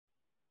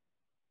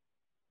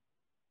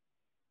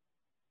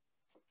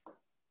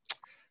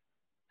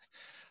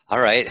All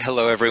right,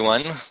 hello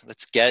everyone.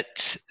 Let's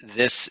get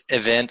this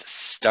event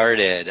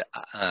started.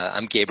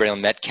 I'm Gabriel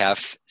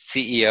Metcalf,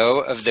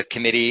 CEO of the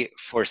Committee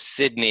for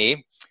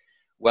Sydney.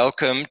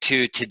 Welcome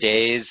to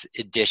today's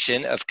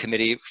edition of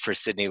Committee for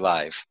Sydney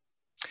Live.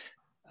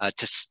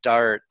 To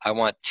start, I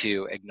want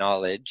to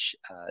acknowledge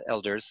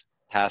elders,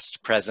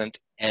 past, present,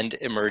 and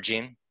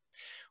emerging.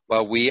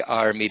 While we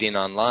are meeting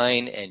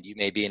online and you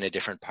may be in a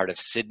different part of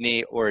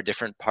Sydney or a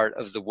different part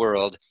of the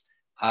world,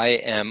 I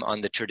am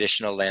on the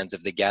traditional lands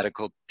of the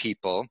Gadigal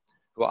people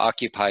who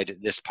occupied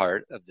this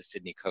part of the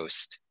Sydney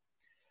coast.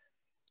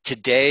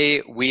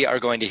 Today, we are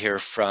going to hear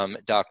from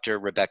Dr.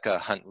 Rebecca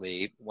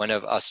Huntley, one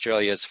of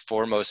Australia's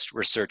foremost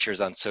researchers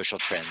on social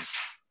trends.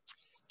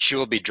 She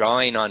will be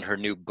drawing on her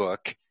new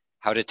book,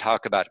 How to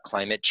Talk About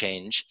Climate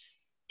Change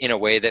in a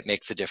Way That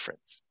Makes a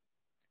Difference.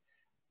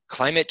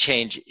 Climate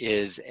change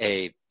is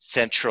a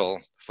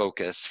central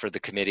focus for the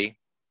committee,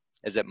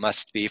 as it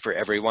must be for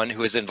everyone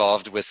who is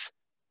involved with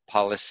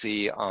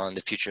policy on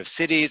the future of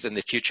cities and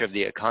the future of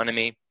the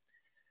economy.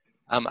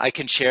 I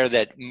can share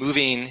that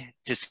moving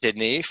to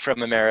Sydney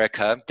from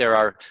America, there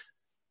are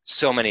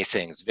so many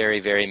things, very,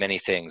 very many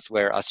things,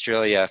 where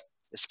Australia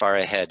is far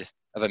ahead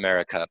of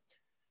America.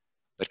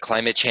 But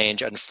climate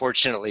change,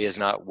 unfortunately, is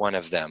not one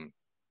of them.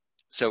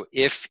 So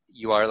if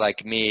you are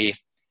like me,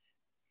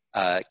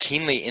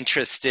 keenly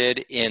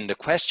interested in the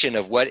question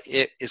of what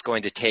it is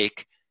going to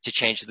take to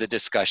change the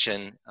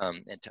discussion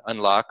and to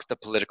unlock the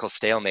political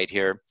stalemate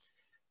here,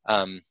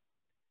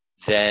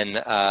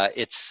 then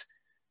it's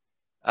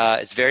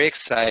very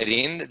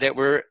exciting that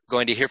we're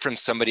going to hear from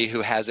somebody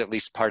who has at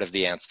least part of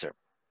the answer.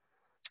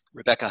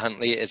 Rebecca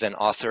Huntley is an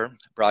author,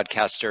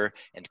 broadcaster,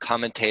 and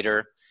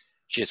commentator.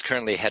 She is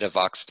currently head of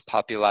Vox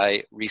Populi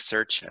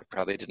Research. I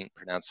probably didn't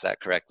pronounce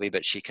that correctly,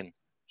 but she can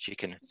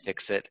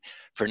fix it.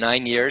 For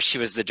 9 years, she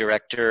was the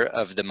director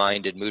of the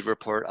Mind and Mood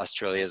Report,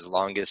 Australia's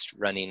longest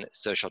running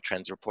social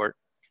trends report.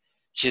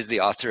 She is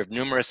the author of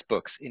numerous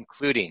books,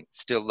 including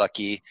Still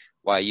Lucky,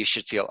 Why You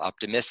Should Feel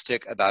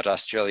Optimistic About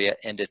Australia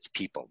and Its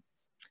People.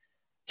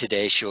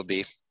 Today, she will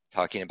be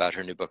talking about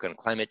her new book on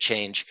climate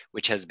change,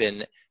 which has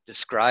been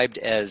described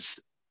as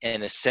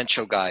an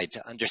essential guide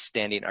to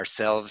understanding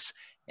ourselves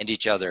and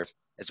each other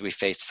as we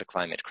face the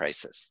climate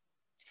crisis.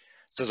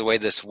 So the way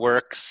this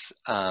works,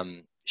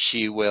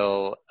 she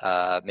will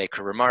make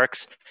her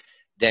remarks,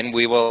 then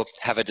we will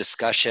have a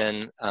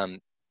discussion.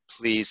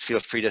 Please feel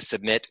free to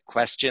submit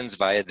questions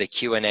via the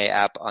Q&A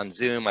app on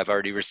Zoom. I've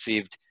already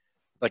received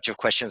a bunch of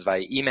questions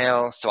via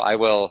email, so I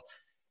will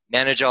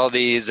manage all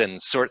these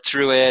and sort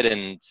through it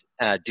and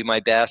do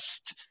my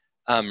best.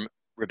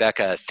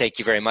 Rebecca, thank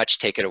you very much.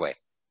 Take it away.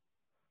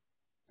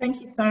 Thank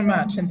you so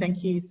much, and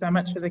thank you so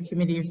much for the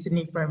Committee of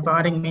Sydney for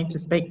inviting me to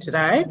speak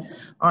today.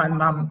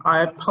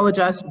 I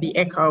apologise for the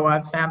echo.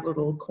 I've found a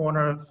little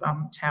corner of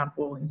Town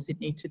Hall in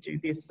Sydney to do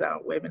this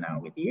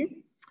webinar with you.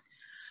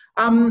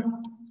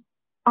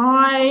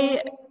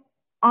 I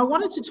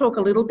wanted to talk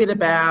a little bit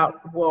about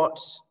what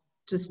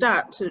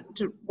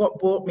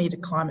brought me to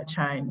climate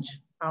change,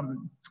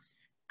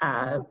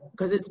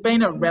 because it's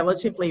been a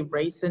relatively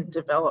recent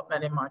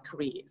development in my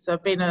career. So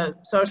I've been a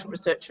social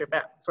researcher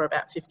for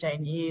about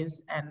 15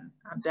 years, and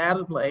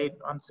undoubtedly,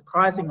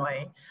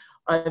 unsurprisingly,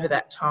 over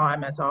that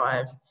time, as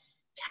I've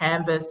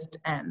canvassed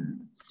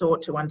and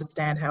sought to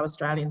understand how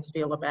Australians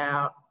feel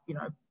about,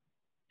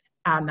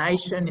 our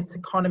nation, its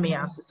economy,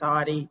 our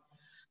society,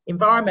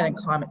 environment and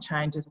climate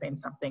change has been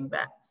something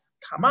that's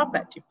come up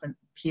at different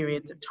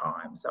periods of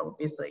time. So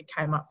obviously it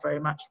came up very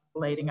much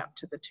leading up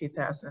to the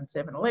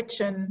 2007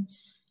 election,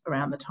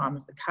 around the time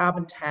of the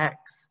carbon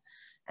tax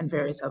and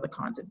various other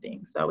kinds of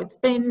things. So it's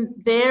been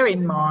there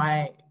in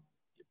my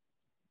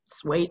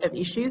suite of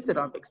issues that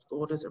I've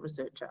explored as a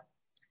researcher.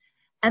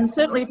 And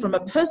certainly from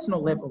a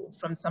personal level,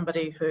 from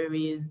somebody who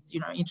is,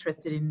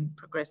 interested in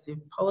progressive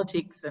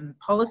politics and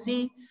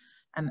policy,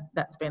 and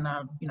that's been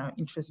a,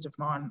 interest of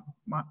mine,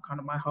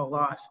 my whole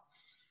life.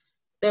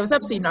 There was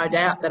absolutely no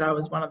doubt that I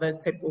was one of those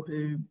people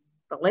who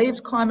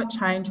believed climate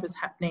change was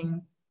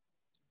happening,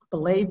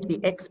 believed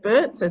the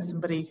experts, as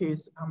somebody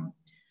who's,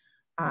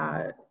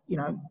 had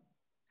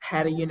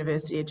a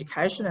university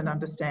education and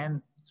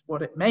understands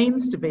what it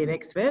means to be an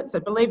expert. So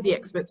believed the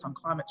experts on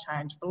climate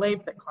change,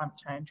 believed that climate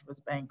change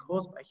was being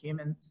caused by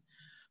humans,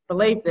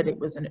 believed that it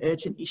was an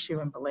urgent issue,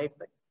 and believed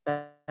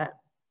that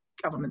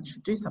government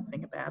should do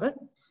something about it.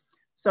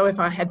 So if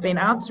I had been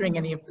answering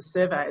any of the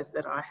surveys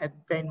that I had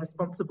been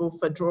responsible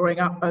for drawing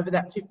up over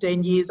that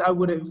 15 years, I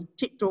would have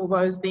ticked all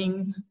those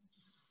things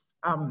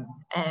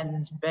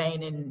and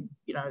been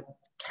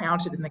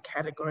counted in the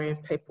category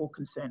of people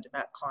concerned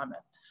about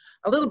climate.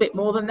 A little bit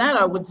more than that,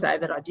 I would say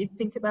that I did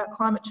think about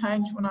climate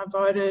change when I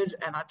voted,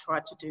 and I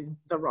tried to do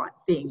the right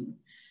thing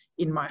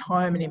in my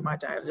home and in my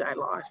day-to-day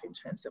life in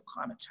terms of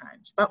climate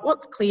change. But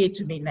what's clear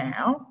to me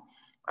now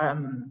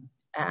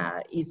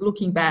is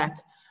looking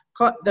back,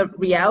 the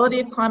reality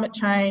of climate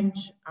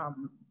change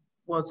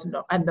was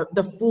not, and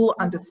the full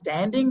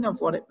understanding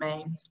of what it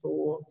means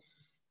for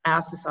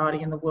our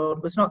society and the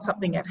world was not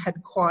something that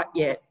had quite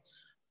yet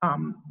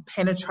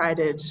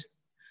penetrated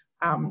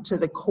to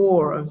the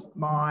core of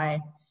my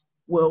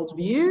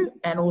worldview,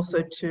 and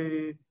also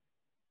to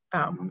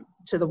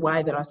the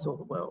way that I saw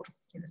the world,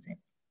 in a sense.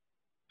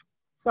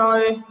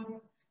 So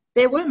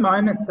there were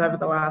moments over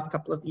the last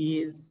couple of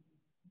years,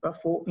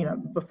 before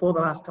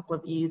the last couple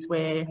of years,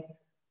 where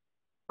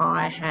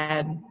I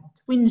had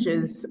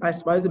twinges, I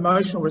suppose,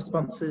 emotional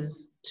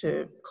responses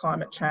to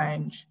climate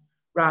change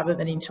rather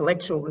than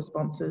intellectual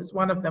responses.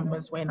 One of them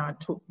was when I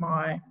took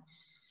my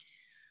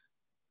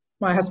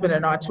husband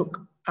and I took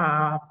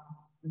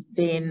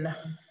then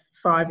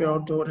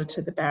 5-year-old daughter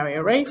to the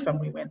Barrier Reef, and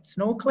we went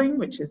snorkelling,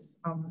 which is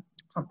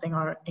something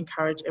I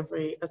encourage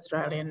every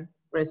Australian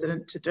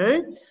resident to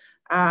do.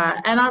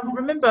 And I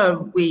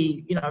remember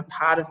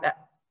part of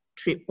that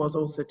trip was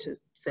also to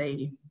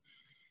see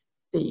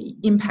the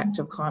impact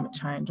of climate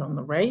change on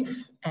the reef.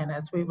 And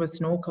as we were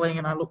snorkelling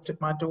and I looked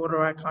at my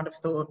daughter, I kind of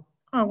thought,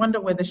 oh, I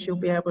wonder whether she'll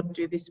be able to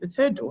do this with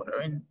her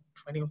daughter in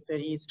 20 or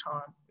 30 years'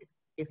 time,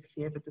 if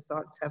she ever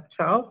decides to have a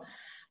child.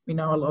 We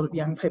know a lot of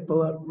young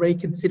people are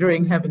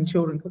reconsidering having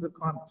children because of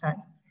climate change.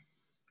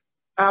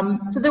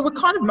 So there were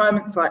kind of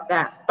moments like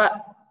that.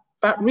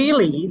 But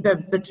really,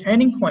 the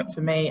turning point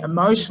for me,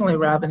 emotionally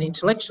rather than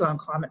intellectually, on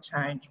climate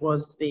change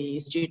was the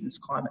students'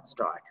 climate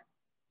strike.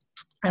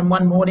 And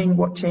one morning,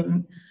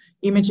 watching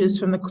images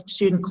from the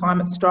student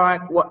climate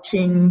strike,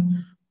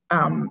 watching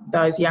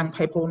those young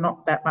people,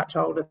 not that much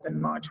older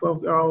than my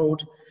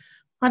 12-year-old,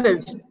 kind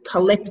of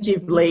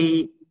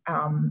collectively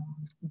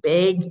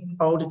beg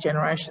older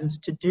generations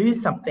to do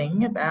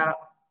something about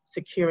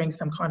securing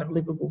some kind of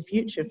livable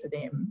future for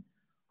them,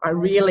 I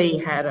really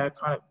had a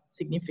kind of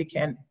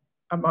significant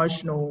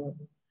emotional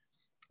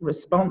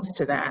response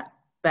to that.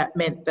 That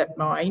meant that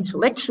my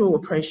intellectual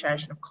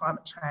appreciation of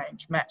climate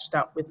change matched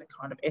up with a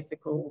kind of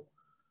ethical,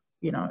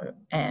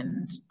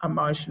 and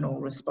emotional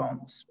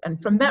response. And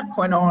from that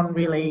point on,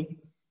 really,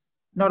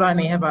 not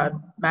only have I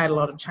made a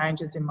lot of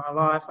changes in my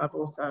life, I've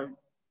also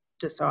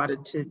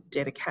decided to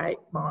dedicate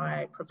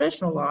my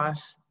professional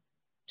life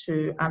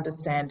to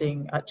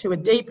understanding, to a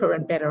deeper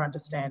and better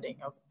understanding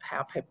of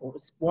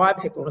why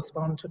people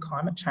respond to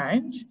climate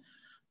change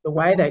the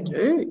way they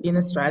do in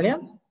Australia,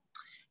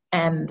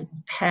 and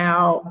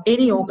how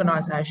any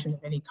organisation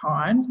of any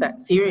kind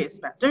that's serious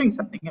about doing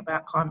something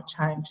about climate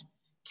change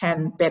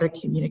can better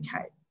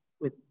communicate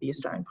with the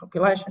Australian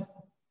population.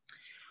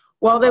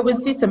 While there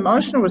was this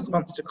emotional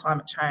response to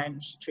climate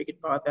change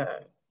triggered by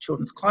the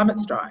children's climate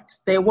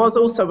strikes, there was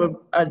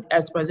also, I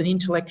suppose, an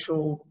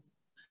intellectual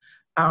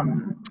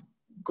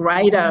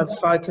greater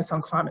focus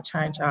on climate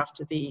change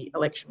after the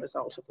election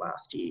result of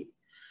last year.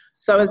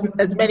 So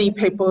as many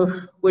people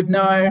would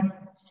know,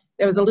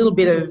 there was a little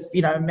bit of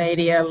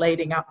media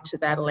leading up to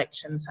that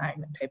election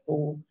saying that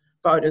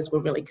voters were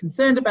really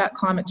concerned about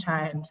climate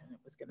change and it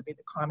was going to be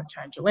the climate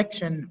change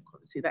election. Of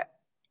course,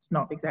 that's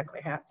not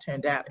exactly how it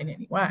turned out in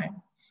any way.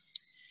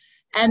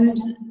 And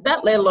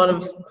that led a lot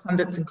of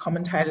pundits and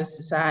commentators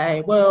to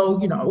say,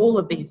 well, all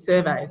of these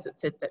surveys that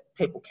said that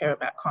people care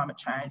about climate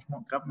change,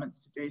 want governments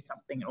to do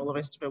something and all the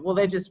rest of it, well,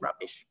 they're just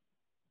rubbish.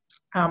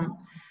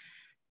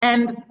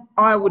 And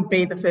I would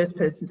be the first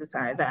person to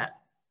say that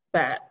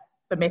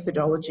the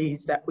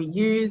methodologies that we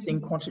use in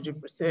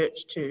quantitative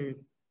research to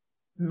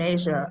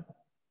measure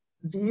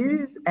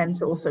views and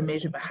to also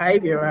measure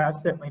behaviour are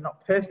certainly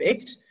not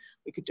perfect.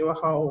 We could do a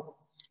whole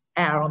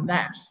hour on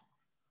that.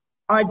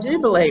 I do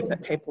believe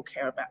that people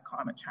care about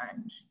climate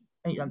change.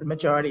 And, the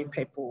majority of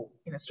people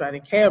in Australia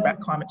care about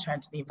climate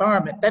change and the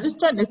environment. They just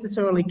don't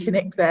necessarily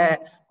connect their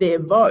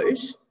vote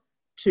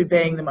to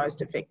being the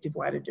most effective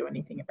way to do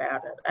anything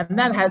about it. And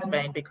that has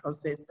been because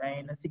there's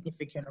been a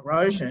significant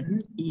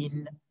erosion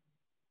in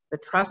the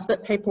trust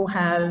that people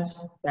have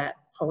that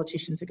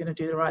politicians are going to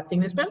do the right thing.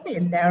 There's going to be a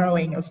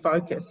narrowing of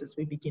focus as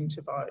we begin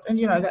to vote. And,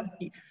 that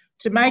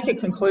to make a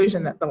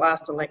conclusion that the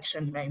last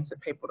election means that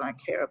people don't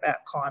care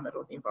about climate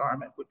or the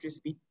environment would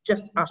just be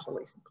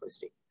utterly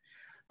simplistic.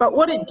 But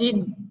what it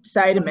did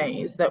say to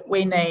me is that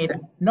we need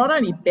not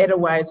only better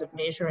ways of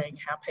measuring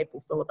how people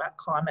feel about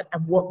climate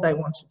and what they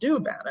want to do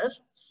about it,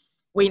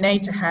 we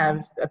need to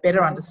have a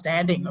better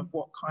understanding of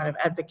what kind of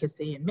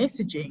advocacy and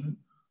messaging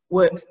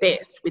works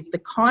best with the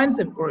kinds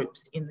of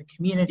groups in the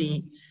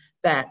community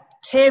that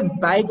care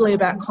vaguely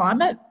about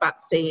climate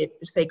but see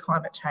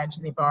climate change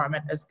and the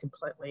environment as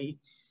completely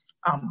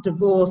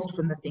divorced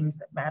from the things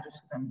that matter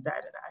to them day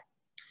to day.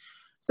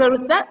 So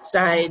at that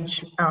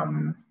stage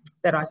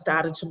that I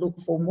started to look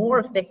for more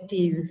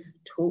effective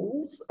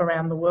tools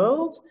around the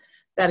world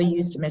that are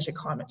used to measure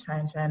climate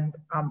change, and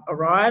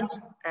arrived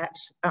at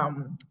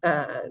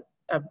a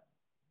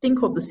thing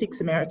called the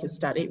Six Americas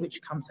Study,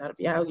 which comes out of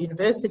Yale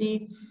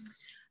University.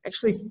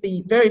 Actually,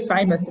 the very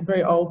famous and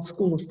very old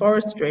School of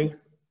Forestry,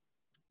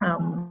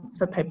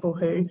 for people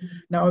who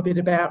know a bit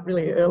about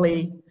really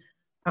early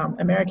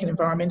American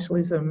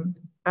environmentalism.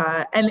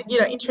 And,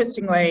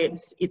 interestingly,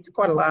 it's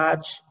quite a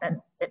large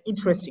and an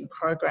interesting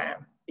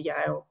program, the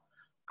Yale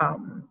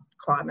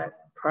climate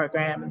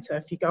program. And so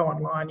if you go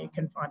online, you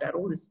can find out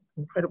all this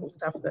incredible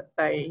stuff that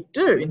they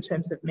do in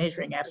terms of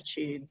measuring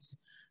attitudes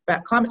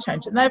about climate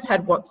change. And they've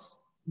had what's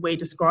we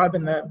describe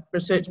in the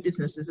research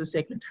business as a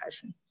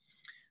segmentation.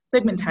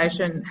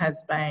 Segmentation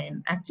has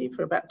been active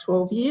for about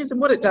 12 years,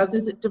 and what it does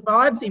is it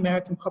divides the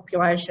American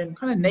population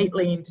kind of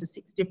neatly into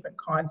 6 different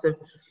kinds of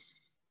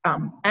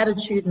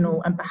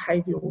attitudinal and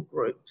behavioural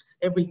groups,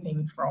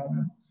 everything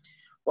from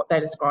what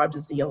they described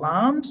as the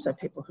alarmed, so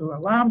people who are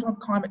alarmed on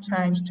climate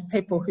change, to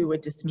people who are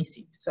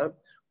dismissive, so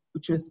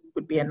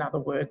would be another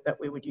word that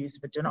we would use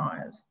for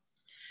deniers.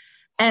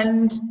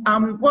 And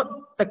what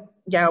the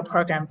Yale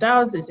program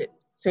does is it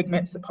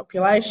segments the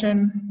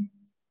population,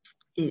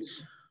 it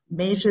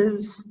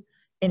measures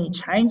any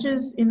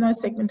changes in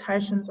those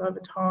segmentations over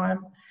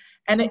time,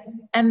 and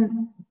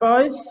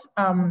both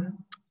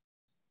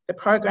the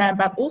program,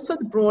 but also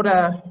the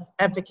broader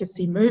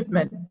advocacy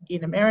movement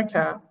in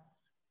America,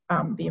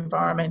 the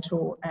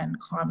environmental and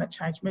climate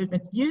change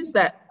movement,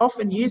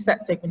 often use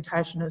that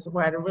segmentation as a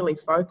way to really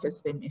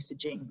focus their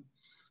messaging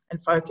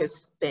and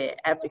focus their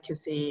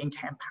advocacy and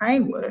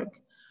campaign work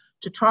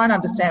to try and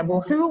understand, well,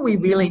 who are we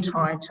really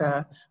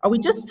are we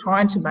just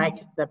trying to make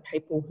the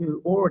people who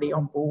are already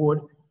on board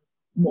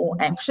more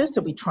anxious?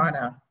 Are we trying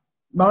to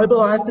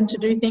mobilise them to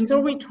do things, or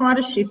are we trying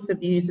to shift the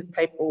views of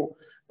people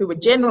who are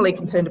generally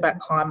concerned about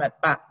climate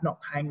but not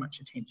paying much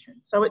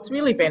attention? So it's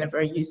really been a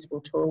very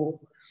useful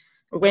tool.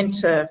 We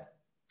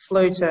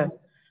flew to, it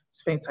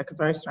seems like a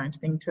very strange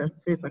thing to,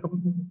 feels like a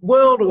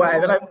world away,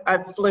 but I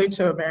flew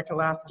to America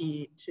last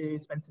year to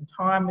spend some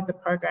time with the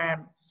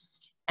program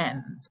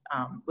and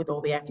with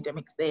all the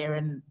academics there,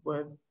 and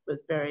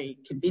was very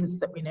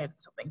convinced that we needed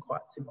something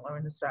quite similar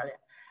in Australia.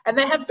 And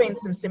there have been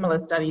some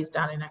similar studies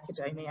done in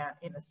academia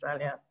in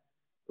Australia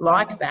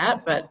like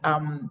that, but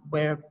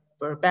we're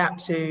about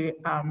to,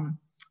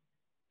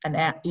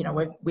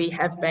 we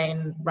have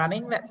been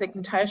running that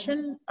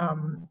segmentation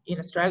in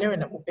Australia,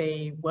 and it will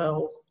be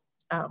well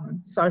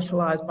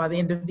socialised by the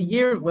end of the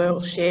year, well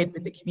shared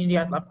with the community.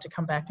 I'd love to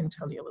come back and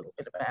tell you a little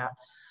bit about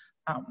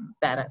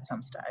that at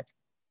some stage.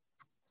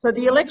 So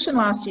the election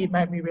last year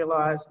made me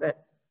realise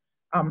that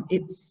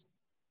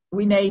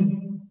we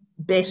need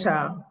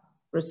better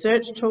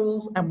research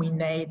tools, and we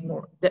need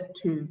more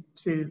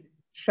to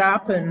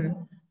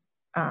sharpen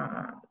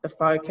the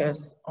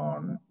focus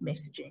on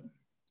messaging.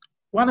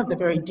 One of the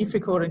very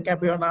difficult, and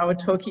Gabrielle and I were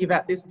talking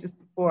about this just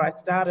before I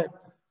started,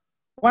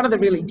 one of the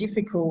really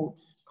difficult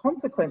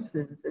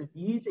consequences of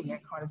using a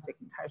kind of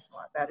segmentation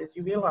like that is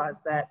you realise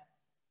that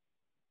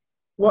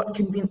what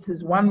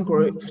convinces one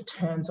group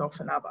turns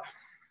off another,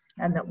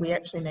 and that we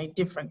actually need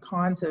different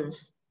kinds of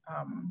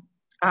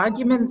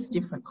arguments,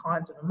 different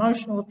kinds of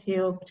emotional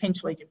appeals,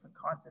 potentially different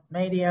kinds of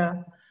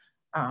media,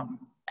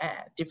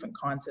 different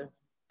kinds of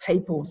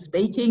people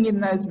speaking in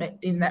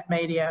that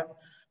media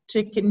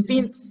to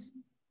convince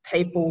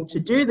people to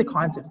do the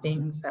kinds of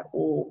things that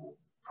will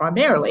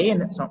primarily, and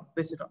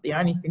this is not the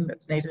only thing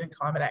that's needed in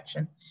climate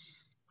action,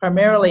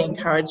 primarily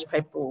encourage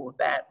people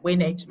that we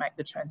need to make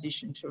the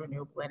transition to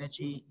renewable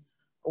energy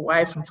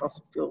away from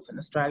fossil fuels in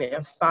Australia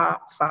far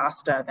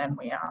faster than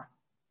we are.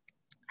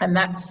 And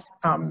that's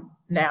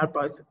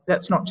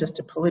that's not just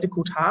a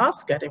political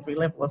task at every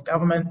level of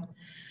government,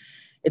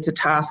 it's a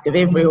task of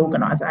every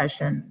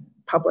organisation,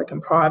 public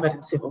and private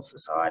and civil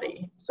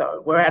society.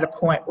 So we're at a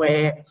point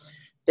where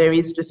there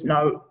is just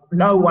no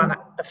one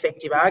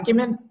effective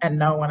argument and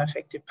no one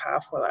effective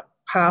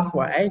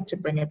pathway to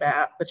bring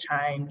about the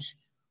change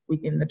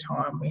within the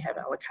time we have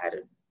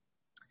allocated.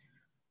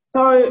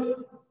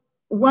 So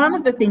one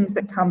of the things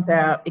that comes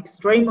out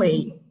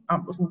extremely,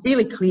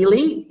 really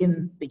clearly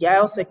in the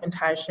Yale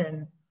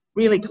segmentation,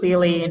 really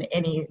clearly in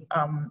any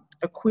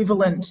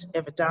equivalent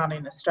ever done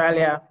in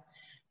Australia,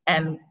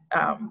 and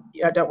I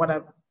don't want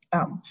to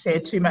share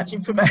too much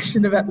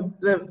information about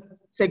the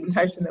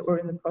segmentation that we're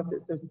in the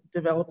process of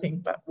developing,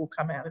 but will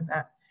come out in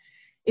that,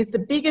 is the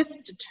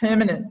biggest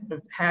determinant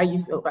of how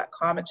you feel about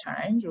climate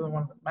change, or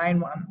one of the main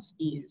ones,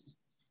 is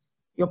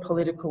your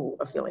political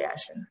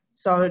affiliation.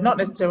 So not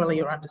necessarily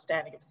your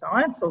understanding of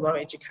science, although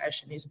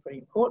education is pretty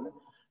important,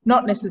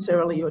 not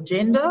necessarily your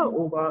gender,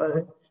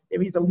 although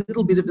there is a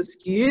little bit of a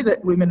skew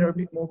that women are a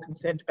bit more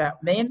concerned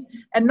about men,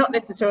 and not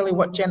necessarily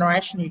what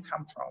generation you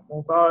come from,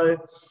 although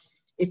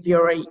if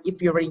you're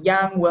a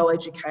young,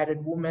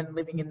 well-educated woman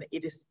living in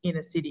the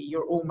inner city,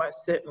 you're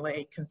almost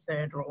certainly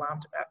concerned or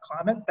alarmed about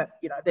climate. But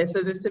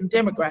there's some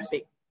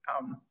demographic,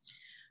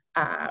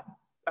 I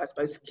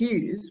suppose,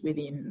 skews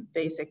within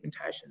these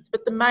segmentations.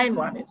 But the main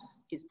one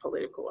is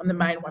political, and the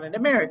main one in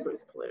America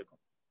is political.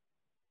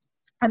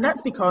 And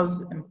that's because,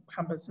 and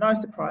comes as no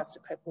surprise to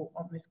people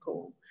on this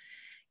call,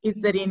 is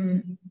that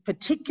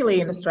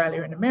particularly in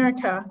Australia and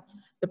America,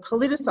 the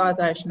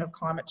politicisation of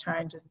climate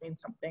change has been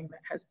something that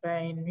has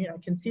been,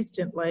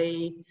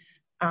 consistently,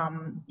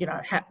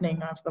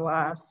 happening over the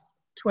last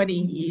 20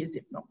 years,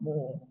 if not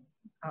more.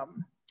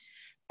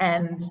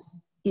 And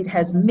it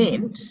has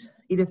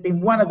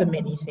been one of the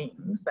many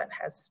things that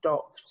has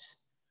stopped,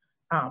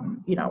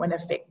 an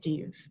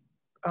effective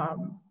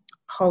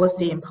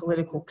policy and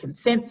political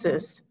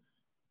consensus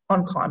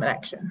on climate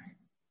action.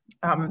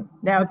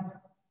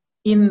 Now,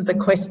 in the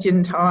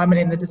question time and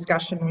in the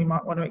discussion, we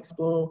might want to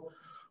explore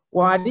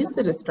why it is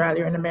that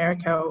Australia and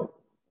America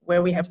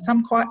where we have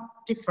some quite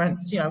different,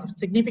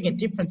 significant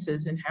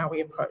differences in how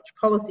we approach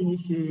policy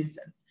issues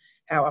and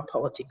how our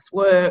politics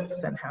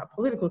works and how our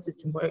political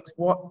system works,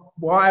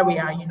 why we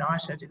are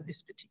united in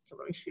this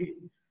particular issue.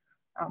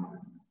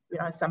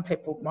 Some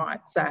people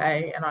might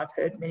say, and I've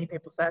heard many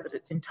people say, that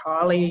it's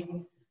entirely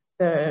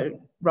the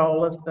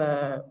role of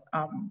the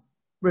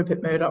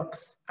Rupert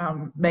Murdoch's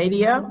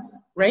media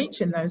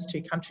reach in those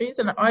two countries.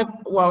 And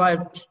while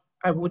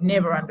I would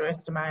never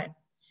underestimate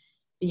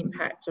the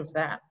impact of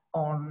that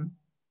on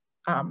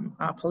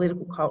our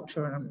political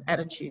culture and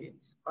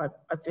attitudes, I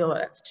feel that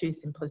that's too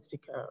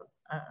simplistic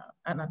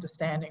an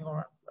understanding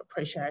or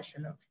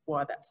appreciation of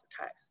why that's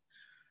the case.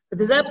 But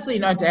there's absolutely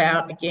no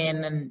doubt,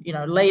 again, and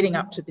leading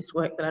up to this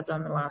work that I've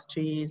done the last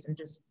 2 years and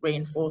just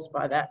reinforced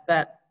by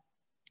that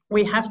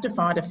we have to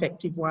find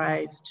effective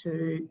ways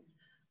to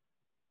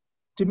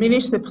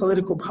diminish the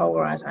political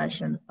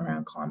polarisation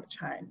around climate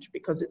change,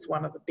 because it's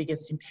one of the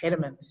biggest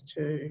impediments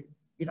to,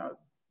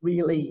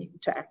 really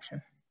to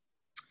action.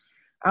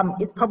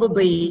 It's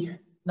probably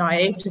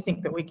naive to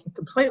think that we can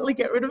completely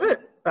get rid of it,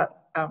 but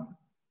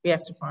we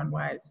have to find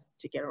ways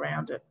to get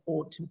around it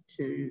or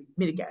to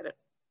mitigate it.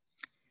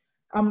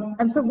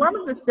 And so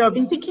I've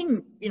been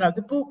thinking,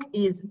 the book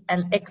is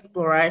an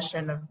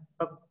exploration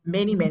of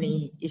many,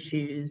 many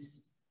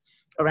issues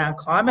around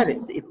climate.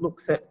 It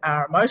looks at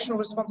our emotional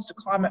response to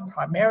climate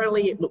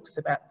primarily. It looks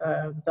about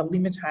the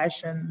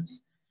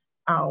limitations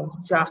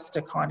of just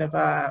a kind of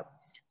a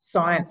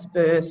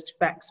science-first,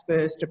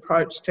 facts-first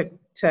approach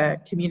to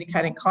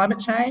communicating climate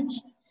change.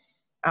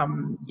 I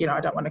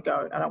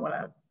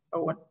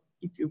want,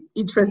 if you're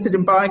interested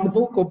in buying the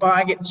book or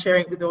buying it and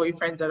sharing it with all your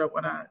friends, I don't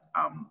want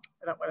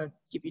to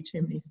give you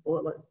too many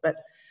spoilers. But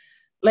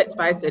let's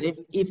face it,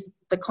 if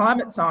the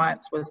climate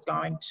science was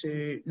going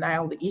to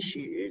nail the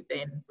issue,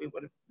 then we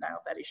would have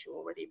nailed that issue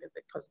already,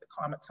 because the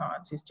climate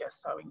science is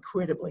just so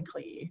incredibly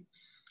clear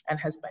and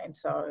has been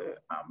so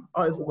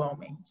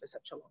overwhelming for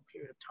such a long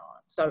period of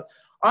time. So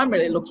I'm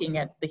really looking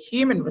at the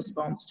human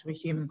response to a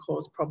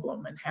human-caused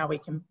problem and how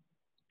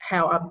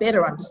a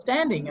better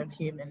understanding of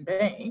human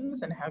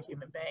beings and how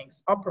human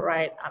beings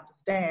operate,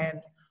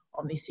 understand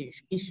on this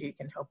issue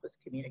can help us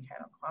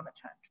communicate on climate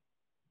change.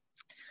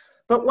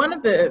 But one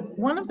of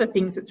the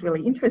things that's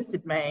really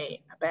interested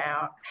me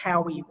about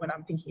when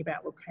I'm thinking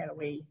about, how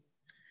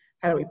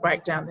do we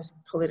break down this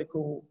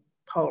political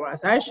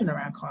polarisation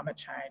around climate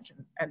change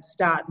and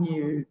start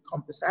new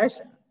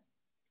conversations,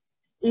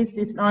 is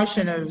this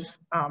notion of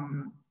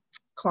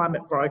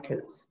climate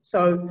brokers.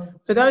 So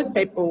for those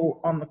people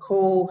on the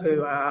call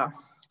who are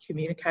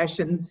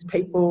communications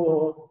people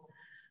or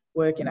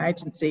work in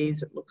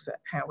agencies that looks at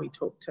how we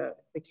talk to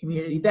the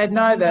community, they'd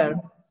know the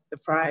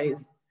phrase,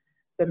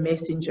 the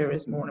messenger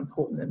is more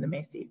important than the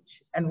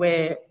message. And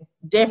we're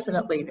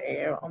definitely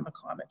there on the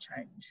climate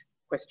change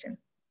question.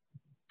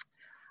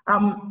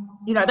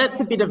 That's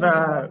a bit of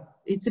a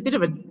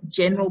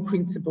general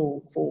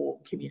principle for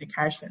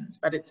communications,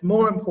 but it's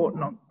more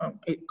important on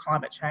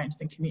climate change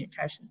than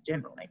communications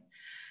generally.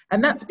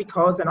 And that's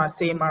because, and I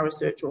see in my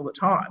research all the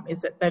time, is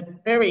that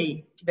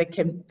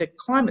the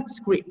climate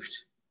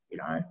script,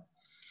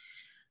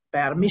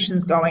 about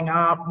emissions going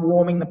up,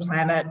 warming the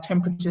planet,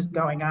 temperatures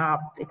going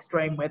up,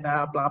 extreme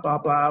weather, blah, blah,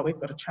 blah, we've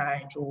got to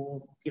change,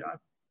 or,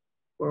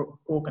 we're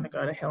all going to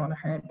go to hell in a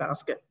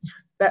handbasket.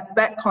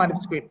 That kind of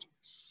script.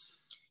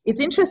 It's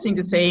interesting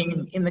to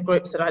see in the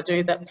groups that I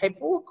do that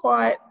people are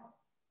quite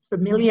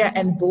familiar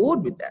and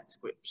bored with that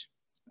script.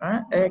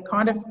 Right? They're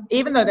kind of,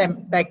 even though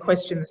they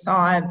question the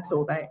science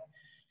or they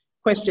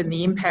question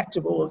the impact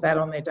of all of that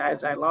on their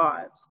day-to-day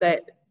lives,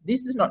 that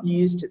this is not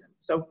news to them.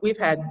 So we've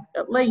had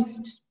at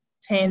least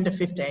 10 to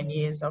 15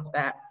 years of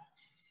that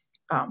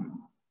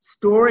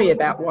story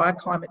about why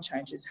climate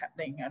change is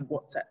happening and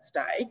what's at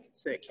stake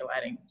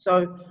circulating.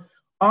 So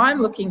I'm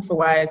looking for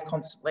ways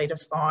constantly to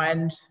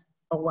find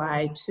a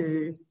way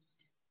to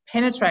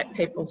penetrate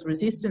people's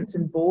resistance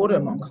and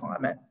boredom on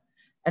climate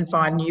and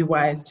find new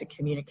ways to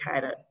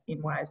communicate it in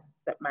ways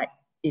that make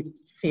it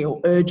feel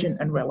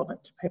urgent and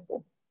relevant to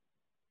people.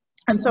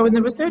 And so in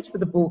the research for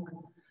the book,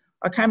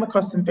 I came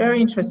across some very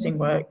interesting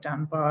work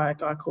done by a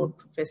guy called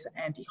Professor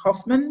Andy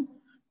Hoffman.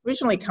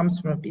 Originally comes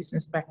from a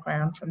business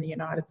background from the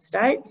United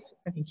States.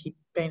 I think he'd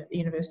been at the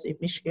University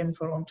of Michigan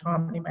for a long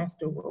time and he may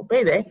still well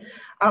be there.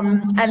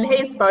 And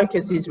his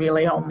focus is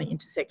really on the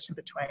intersection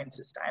between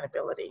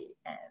sustainability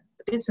and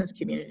the business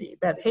community.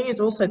 But he is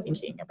also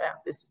thinking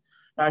about this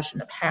notion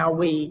of how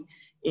we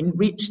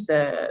enrich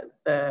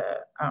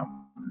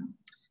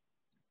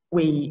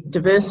we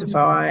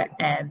diversify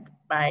and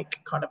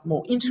make kind of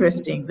more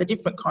interesting the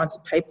different kinds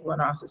of people in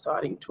our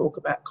society who talk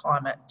about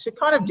climate, to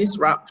kind of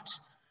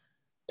disrupt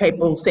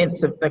people's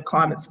sense of the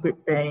climate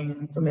script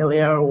being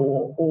familiar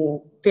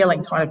or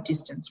feeling kind of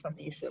distance from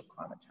the issue of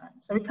climate change.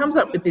 So he comes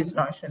up with this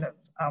notion of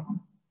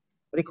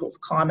what he calls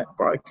climate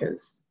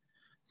brokers.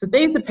 So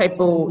these are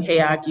people, he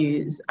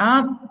argues,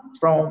 aren't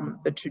from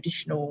the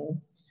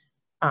traditional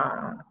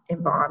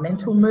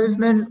environmental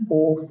movement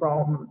or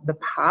from the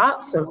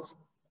parts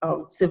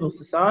of civil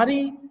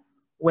society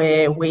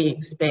where we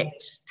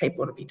expect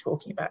people to be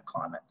talking about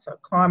climate. So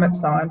climate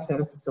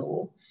scientists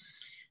or,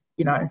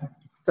 you know,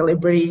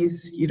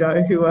 celebrities, you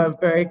know, who are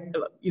very,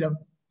 you know,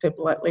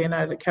 people like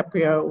Leonardo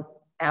DiCaprio,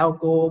 Al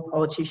Gore,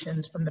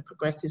 politicians from the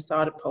progressive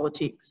side of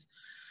politics,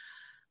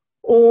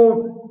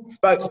 or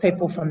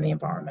spokespeople from the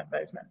environment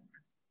movement.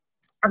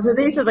 And so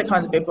these are the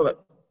kinds of people that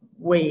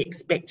we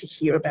expect to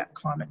hear about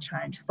climate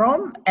change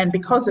from. And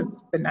because of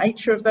the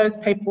nature of those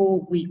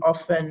people, we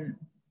often,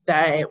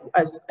 they,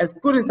 as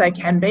good as they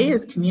can be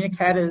as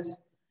communicators,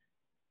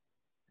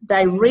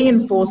 they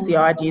reinforce the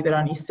idea that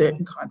only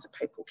certain kinds of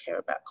people care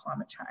about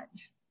climate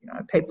change. You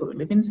know, people who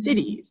live in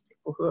cities,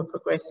 people who are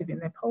progressive in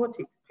their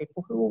politics,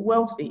 people who are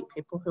wealthy,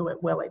 people who are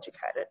well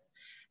educated.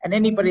 And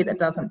anybody that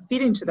doesn't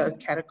fit into those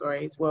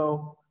categories,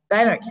 well,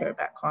 they don't care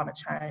about climate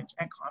change,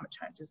 and climate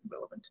change isn't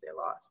relevant to their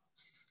life.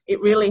 It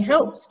really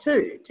helps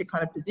too to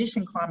kind of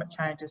position climate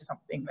change as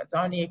something that's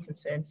only a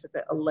concern for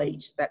the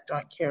elite that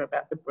don't care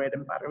about the bread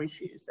and butter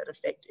issues that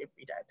affect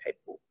everyday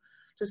people.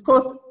 Which is, of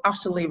course,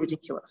 utterly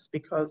ridiculous,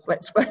 because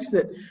let's face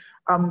it,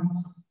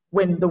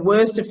 when the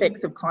worst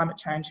effects of climate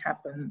change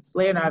happens,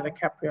 Leonardo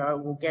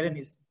DiCaprio will get in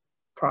his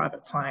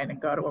private plane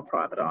and go to a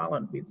private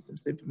island with some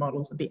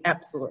supermodels and be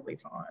absolutely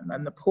fine.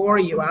 And the poorer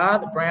you are,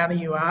 the browner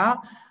you are,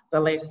 the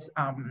less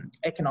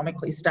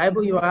economically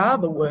stable you are,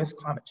 the worse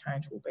climate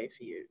change will be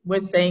for you. We're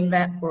seeing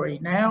that already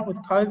now with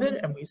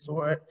COVID, and we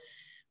saw it,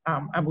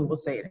 and we will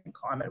see it in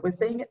climate. We're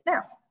seeing it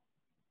now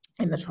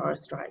in the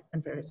Torres Strait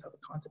and various other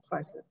kinds of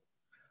places.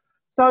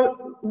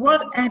 So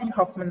what Andy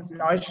Hoffman's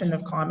notion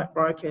of climate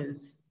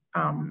brokers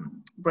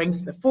brings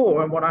to the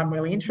fore, and what I'm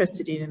really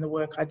interested in the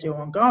work I do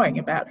ongoing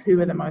about who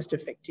are the most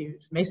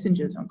effective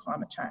messengers on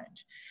climate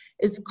change,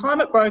 is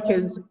climate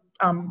brokers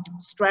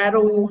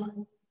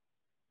straddle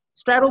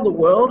the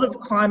world of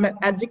climate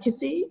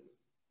advocacy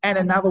and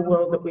another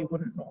world that we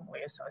wouldn't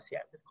normally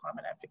associate with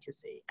climate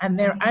advocacy. And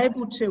they're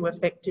able to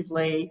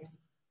effectively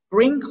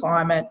bring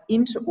climate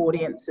into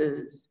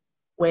audiences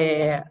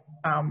where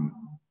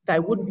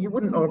you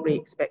wouldn't normally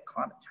expect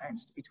climate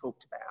change to be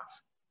talked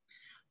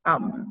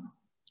about.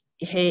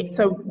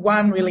 So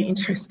one really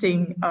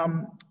interesting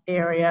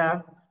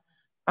area,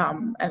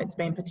 and it's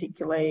been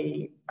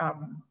particularly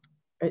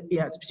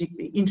it's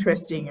particularly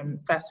interesting and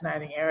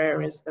fascinating area,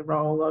 is the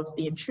role of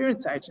the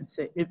insurance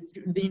agency,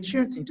 the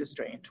insurance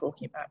industry in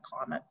talking about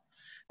climate.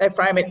 They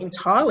frame it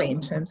entirely in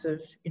terms of,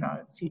 you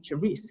know, future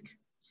risk,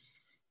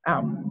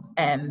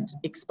 and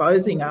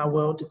exposing our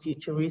world to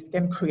future risk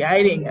and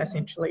creating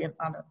essentially an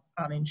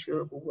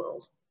uninsurable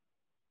world.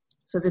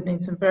 So there've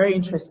been some very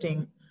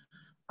interesting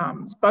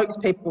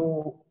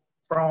spokespeople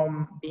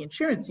from the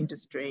insurance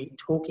industry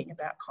talking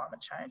about climate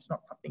change,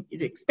 not something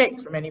you'd expect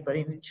from anybody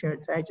in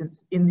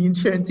the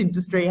insurance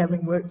industry,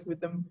 having worked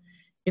with them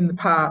in the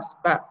past,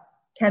 but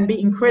can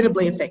be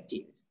incredibly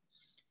effective.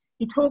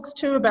 He talks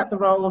too about the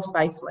role of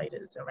faith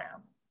leaders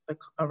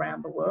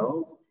around the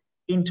world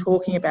in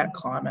talking about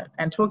climate,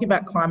 and talking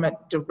about climate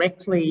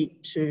directly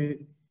to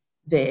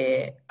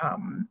their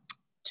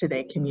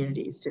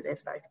communities, to their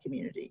faith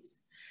communities.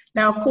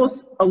 Now, of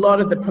course, a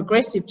lot of the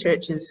progressive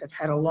churches have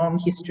had a long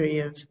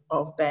history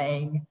of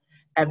being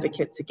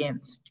advocates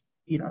against,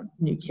 you know,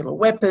 nuclear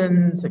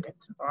weapons,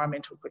 against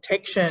environmental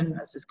protection,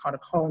 as this kind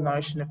of whole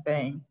notion of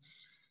being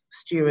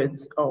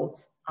stewards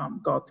of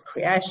God's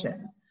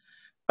creation.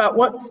 But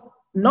what's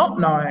not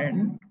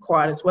known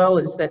quite as well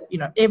is that, you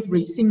know,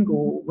 every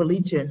single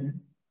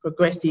religion,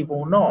 progressive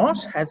or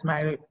not, has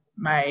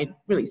made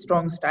really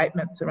strong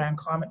statements around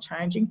climate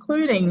change,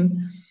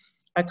 including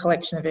a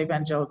collection of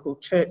evangelical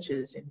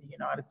churches in the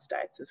United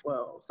States as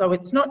well. So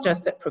it's not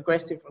just that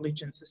progressive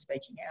religions are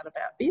speaking out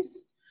about this,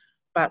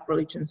 but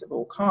religions of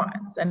all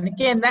kinds. And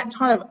again, that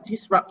kind of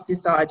disrupts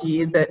this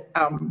idea that,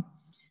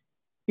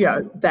 you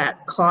know,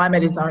 that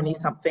climate is only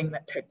something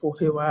that people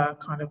who are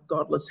kind of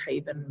godless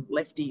heathen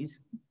lefties,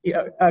 you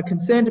know, are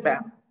concerned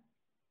about.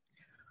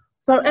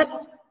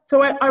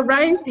 So I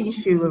raised the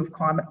issue of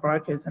climate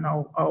brokers, and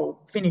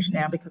I'll finish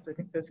now because I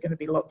think there's going to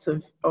be lots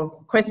of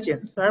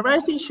questions. So I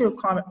raised the issue of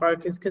climate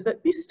brokers because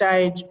at this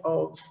stage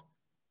of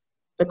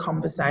the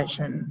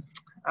conversation,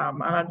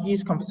 and I've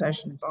used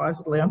conversation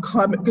advisedly on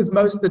climate because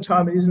most of the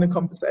time it isn't a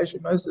conversation.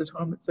 Most of the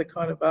time it's a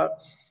kind of a,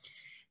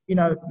 you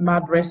know,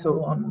 mud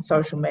wrestle on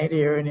social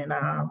media and in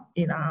our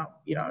you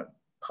know,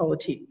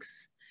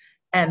 politics.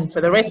 And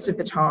for the rest of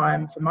the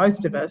time, for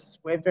most of us,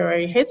 we're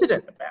very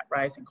hesitant about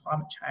raising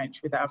climate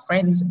change with our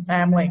friends and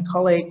family and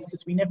colleagues,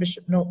 because we never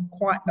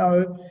quite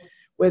know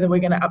whether we're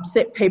going to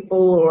upset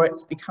people, or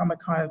it's become a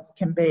kind of,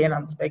 can be an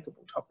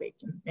unspeakable topic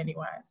in many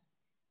ways.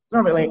 It's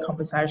not really a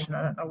conversation,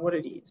 I don't know what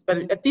it is.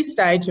 But at this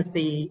stage of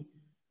the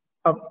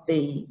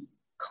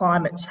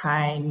climate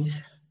change,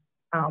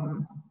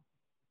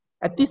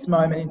 at this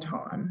moment in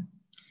time,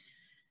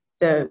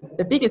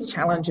 the biggest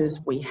challenges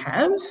we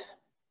have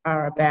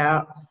are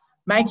about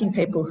making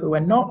people who are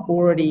not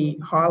already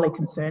highly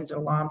concerned and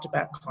alarmed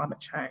about climate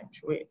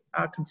change.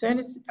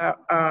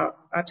 Our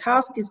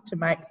task is to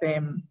make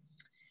them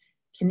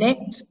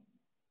connect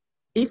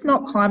if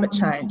not climate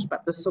change,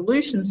 but the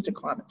solutions to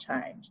climate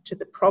change, to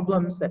the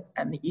problems that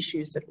and the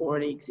issues that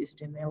already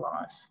exist in their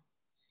life.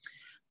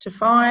 To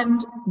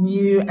find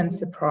new and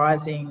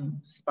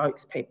surprising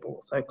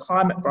spokespeople, so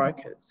climate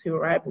brokers who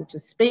are able to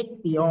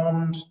speak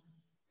beyond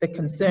the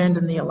concerned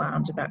and the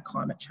alarmed about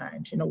climate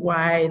change in a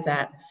way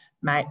that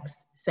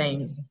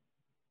seems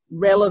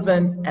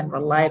relevant and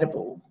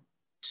relatable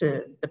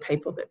to the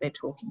people that they're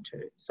talking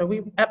to. So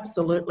we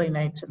absolutely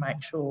need to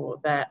make sure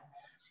that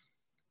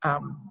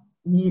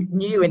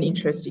new and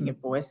interesting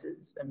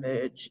voices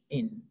emerge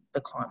in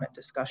the climate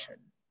discussion.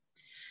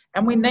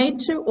 And we need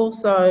to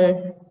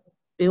also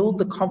build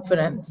the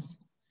confidence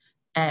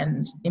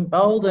and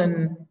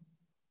embolden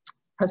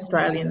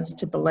Australians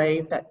to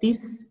believe that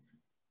this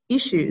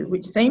issue,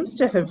 which seems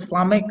to have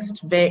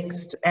flummoxed,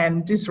 vexed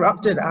and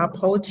disrupted our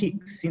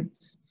politics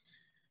since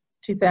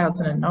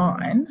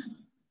 2009,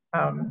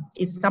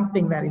 is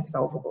something that is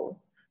solvable.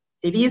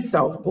 It is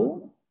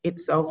solvable.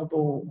 It's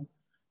solvable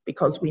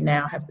because we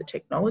now have the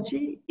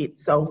technology.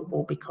 It's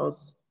solvable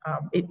because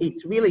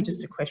it's really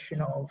just a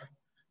question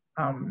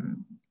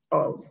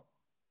of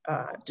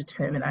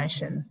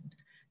determination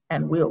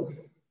and will.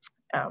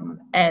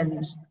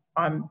 And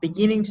I'm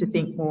beginning to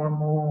think more and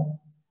more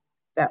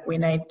that we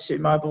need to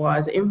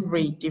mobilise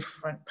every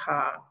different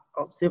part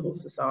of civil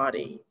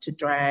society to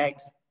drag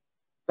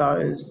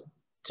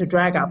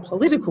our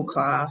political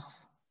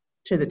class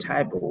to the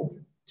table,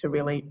 to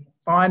really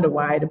find a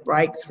way to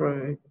break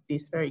through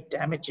this very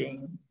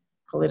damaging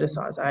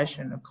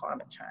politicisation of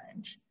climate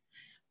change.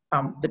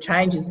 The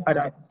change is, I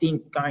don't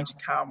think, going to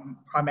come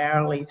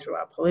primarily through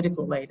our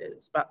political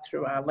leaders, but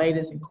through our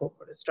leaders in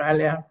corporate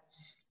Australia,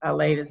 our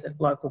leaders at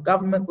local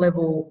government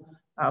level,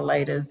 our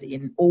leaders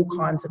in all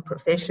kinds of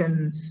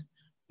professions,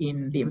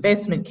 in the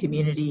investment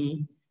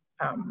community,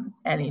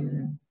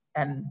 and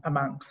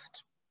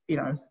amongst,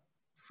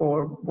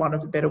 for want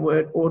of a better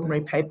word,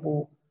 ordinary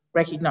people,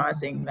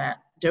 recognising that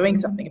doing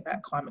something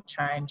about climate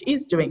change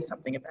is doing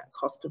something about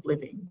cost of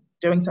living.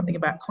 Doing something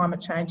about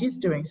climate change is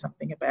doing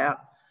something about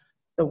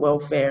the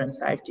welfare and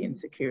safety and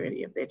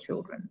security of their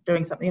children.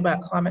 Doing something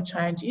about climate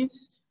change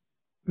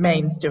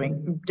means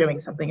doing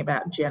something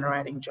about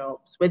generating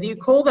jobs. Whether you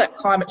call that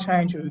climate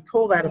change or you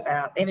call that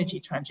about energy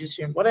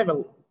transition,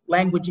 whatever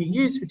language you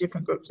use for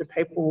different groups of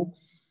people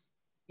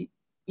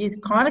is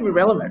kind of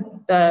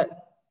irrelevant.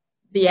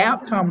 The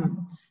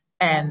outcome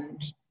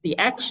and the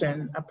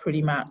action are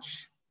pretty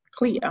much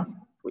clear,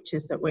 which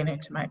is that we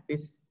need to make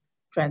this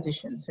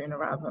transition sooner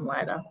rather than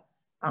later.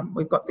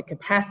 We've got the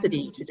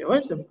capacity to do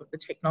it, and we've got the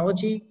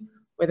technology.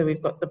 Whether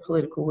we've got the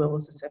political will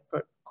is a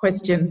separate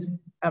question.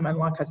 And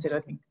like I said, I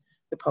think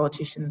the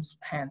politicians'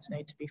 hands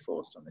need to be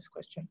forced on this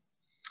question.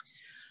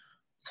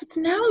 So it's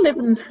now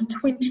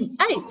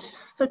 11:28.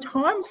 So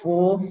time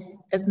for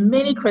as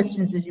many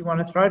questions as you want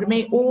to throw to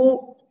me,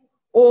 or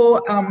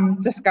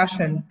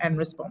discussion and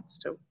response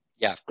to.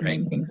 Yeah,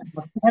 great. Things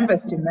I've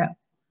canvassed in that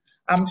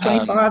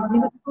 25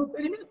 minutes or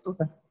 30 minutes or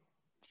so.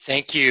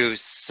 Thank you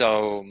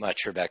so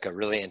much, Rebecca.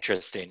 Really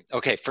interesting.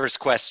 Okay, first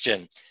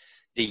question.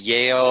 The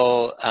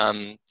Yale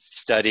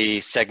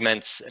study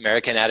segments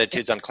American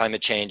attitudes on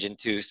climate change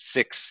into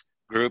 6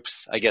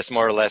 groups, I guess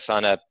more or less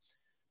on a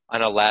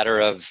ladder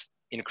of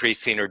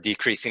increasing or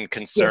decreasing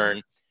concern.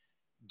 Yes.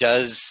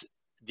 Does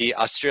the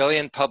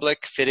Australian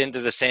public fit into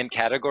the same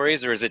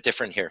categories, or is it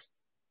different here?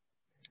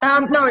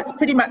 No, it's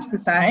pretty much the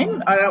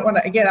same. I don't want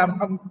to, again,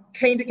 I'm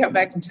keen to come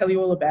back and tell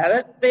you all about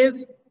it.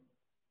 There's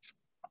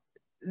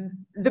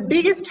the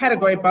biggest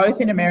category,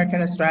 both in America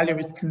and Australia,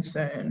 is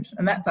concerned,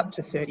 and that's up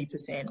to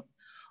 30%.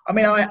 I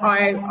mean,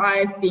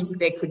 I think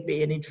there could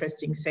be an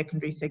interesting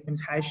secondary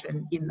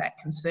segmentation in that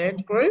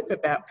concerned group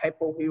about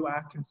people who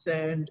are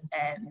concerned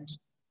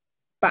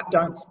but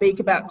don't speak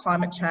about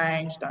climate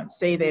change, don't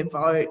see their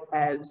vote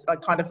as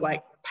kind of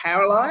like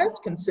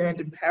paralysed, concerned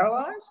and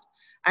paralysed.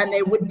 And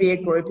there would be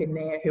a group in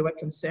there who are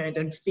concerned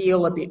and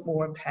feel a bit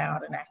more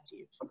empowered and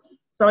active.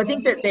 So I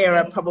think that there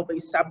are probably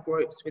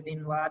subgroups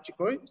within larger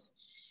groups.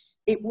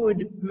 It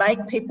would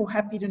make people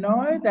happy to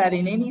know that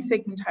in any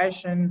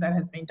segmentation that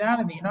has been done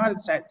in the United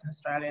States and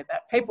Australia,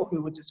 that people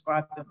who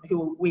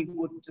we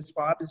would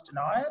describe as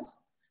deniers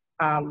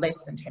are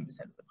less than 10%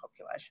 of the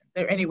population.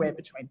 They're anywhere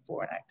between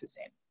 4 and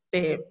 8%.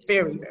 They're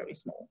very, very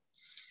small.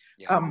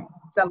 Yeah.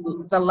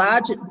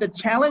 The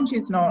challenge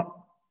is not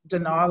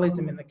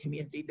denialism in the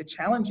community. The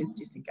challenge is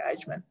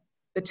disengagement.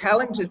 The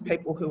challenge is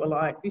people who are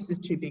like, this is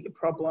too big a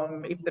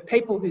problem. If the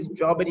people whose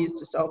job it is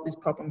to solve this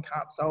problem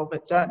can't solve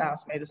it, don't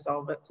ask me to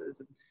solve it. So there's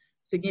a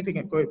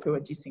significant group who are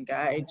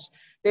disengaged.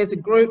 There's a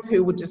group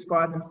who would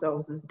describe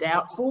themselves as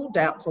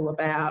doubtful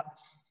about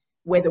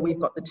whether we've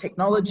got the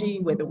technology,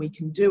 whether we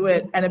can do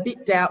it, and a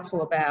bit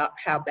doubtful about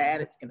how bad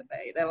it's going to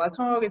be. They're like,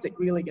 oh, is it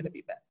really going to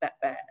be that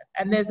bad?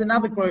 And there's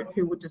another group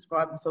who would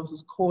describe themselves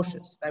as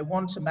cautious. They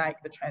want to make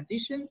the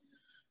transition,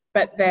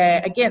 but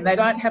they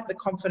don't have the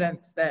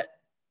confidence that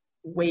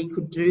we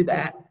could do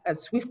that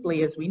as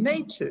swiftly as we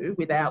need to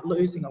without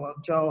losing a lot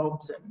of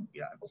jobs and,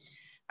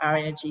 our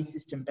energy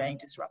system being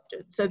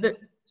disrupted.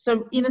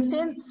 So in a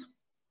sense,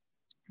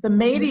 the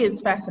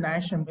media's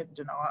fascination with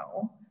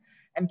denial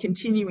and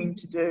continuing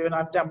to do, and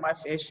I've done my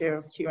fair share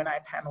of Q&A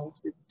panels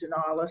with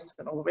denialists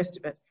and all the rest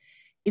of it,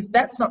 is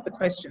that's not the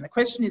question. The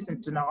question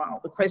isn't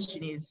denial. The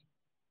question is,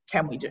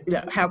 can we do,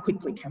 how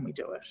quickly can we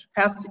do it?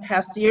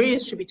 How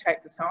serious should we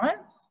take the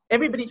science?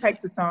 Everybody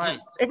takes the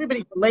science.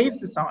 Everybody believes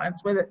the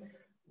science, but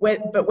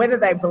whether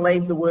they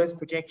believe the worst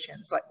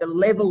projections, like the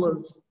level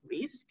of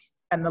risk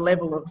and the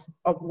level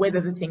of whether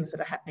the things that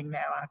are happening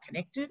now are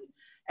connected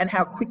and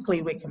how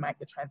quickly we can make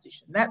the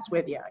transition. That's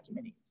where the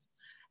argument is.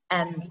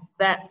 And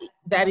that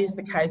is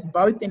the case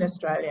both in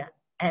Australia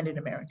and in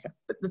America.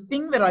 But the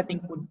thing that I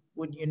think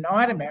would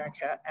unite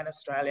America and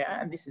Australia,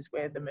 and this is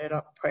where the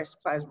Murdoch press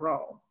plays a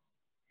role,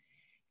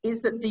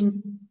 is that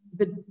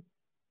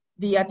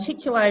the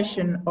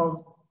articulation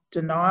of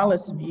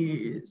denialist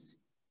views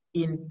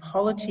in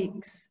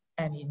politics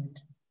and in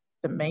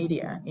the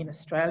media in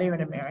Australia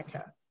and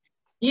America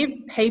give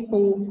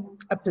people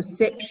a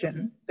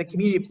perception, the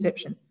community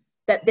perception,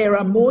 that there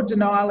are more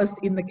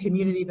denialists in the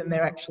community than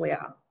there actually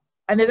are.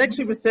 And there's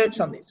actually research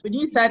on this. When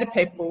you say to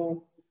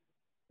people,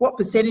 what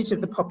percentage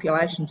of the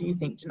population do you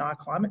think deny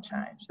climate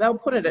change? They'll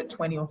put it at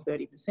 20 or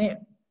 30%.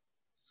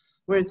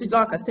 Whereas,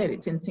 like I said,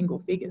 it's in single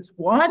figures.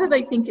 Why do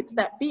they think it's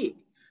that big?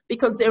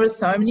 Because there are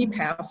so many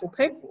powerful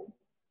people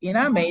in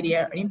our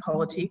media and in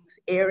politics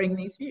airing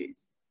these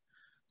views.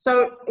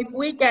 So if the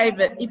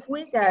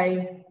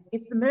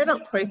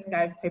Murdoch press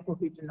gave people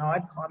who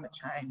denied climate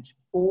change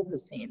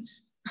 4%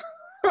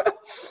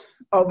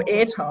 of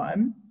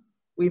airtime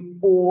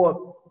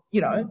or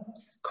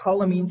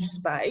column inch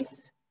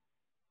space,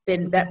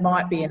 then that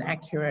might be an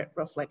accurate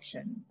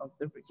reflection of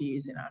the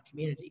views in our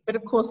community. But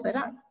of course they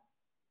don't.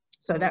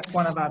 So that's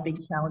one of our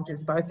big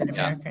challenges, both in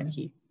America and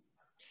here.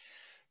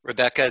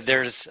 Rebecca,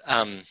 there's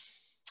a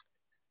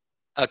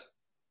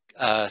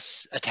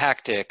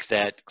tactic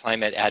that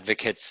climate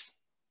advocates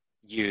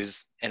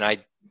use, and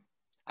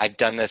I've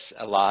done this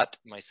a lot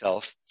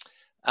myself,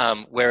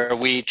 where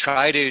we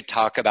try to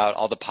talk about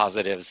all the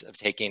positives of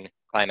taking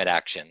climate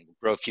action,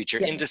 grow future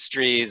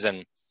industries,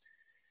 and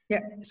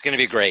it's going to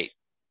be great.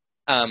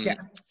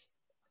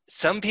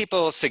 Some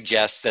people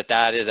suggest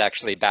that is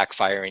actually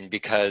backfiring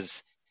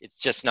because it's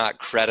just not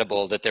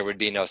credible that there would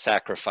be no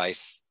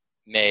sacrifice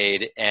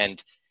made. And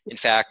in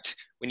fact,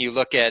 when you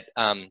look at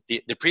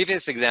the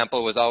previous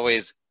example was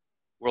always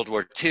World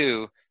War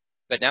II,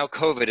 but now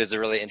COVID is a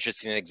really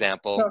interesting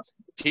example.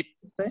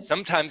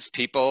 Sometimes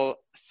people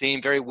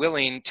seem very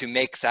willing to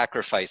make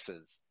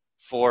sacrifices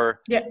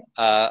for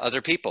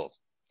other people.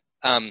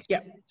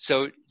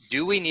 So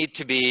do we need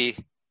to be,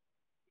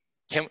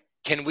 can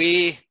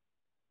we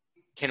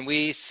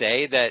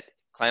say that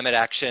climate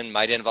action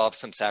might involve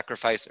some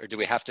sacrifice, or do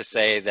we have to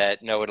say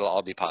that, no, it'll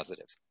all be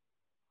positive?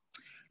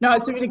 No,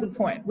 it's a really good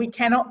point. We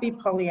cannot be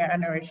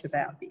Pollyannaish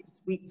about this.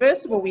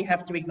 First of all, we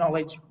have to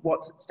acknowledge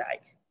what's at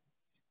stake.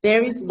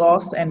 There is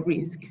loss and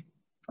risk,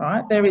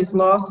 right? There is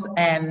loss,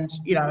 and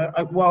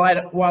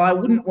while I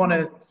wouldn't want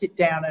to sit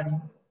down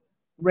and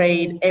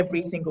read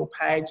every single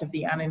page of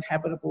The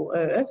Uninhabitable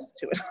Earth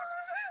to it.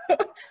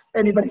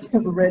 Anybody's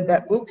ever read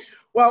that book?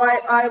 Well,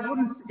 I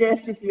wouldn't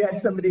suggest, if you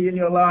had somebody in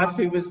your life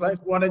who was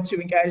wanted to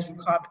engage in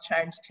climate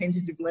change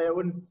tentatively, I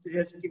wouldn't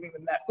suggest giving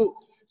them that book.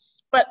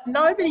 But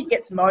nobody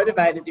gets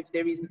motivated if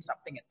there isn't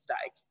something at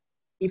stake.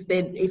 If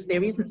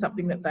there isn't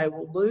something that they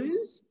will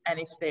lose, and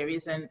if there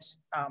isn't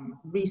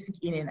risk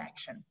in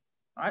inaction,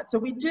 right? So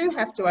we do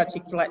have to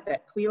articulate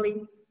that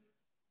clearly,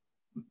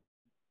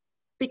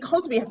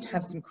 because we have to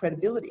have some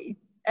credibility.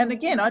 And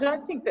again, I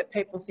don't think that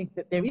people think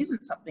that there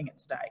isn't something at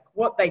stake.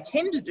 What they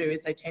tend to do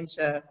is they tend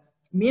to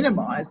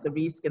minimise the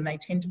risk, and they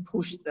tend to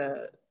push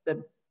the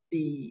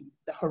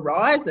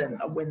horizon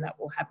of when that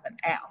will happen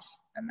out,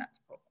 and that's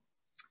the problem.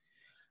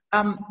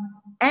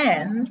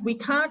 And we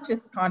can't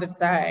just kind of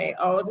say,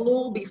 oh, it'll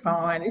all be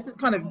fine. This is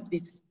kind of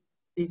this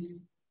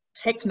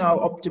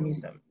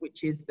techno-optimism,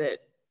 which is that,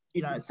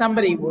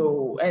 somebody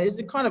will, it's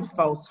a kind of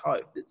false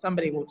hope that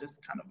somebody will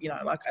just kind of,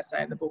 like I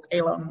say in the book,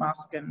 Elon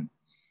Musk and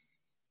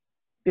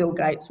Bill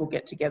Gates will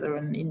get together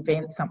and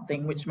invent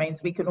something, which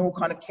means we can all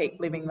kind of keep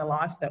living the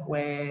life that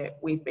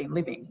we've been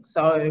living.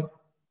 So,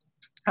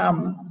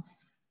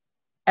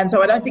 and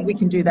so I don't think we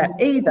can do that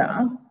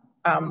either.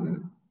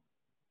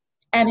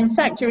 And in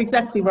fact, you're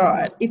exactly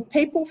right. If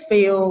people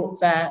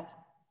have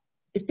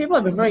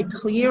a very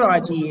clear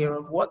idea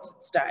of what's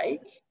at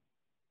stake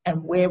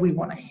and where we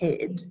want to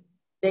head,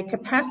 their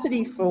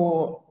capacity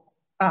for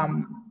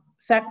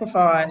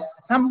sacrifice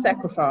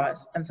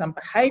and some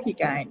behaviour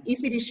gain,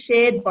 if it is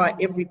shared by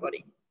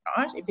everybody,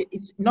 right?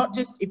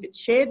 If it's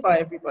shared by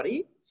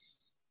everybody,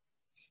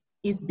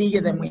 is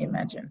bigger than we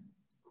imagine.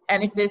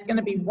 And if there's going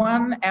to be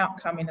one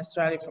outcome in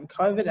Australia from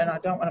COVID, and I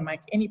don't want to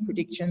make any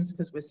predictions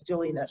because we're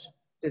still in it.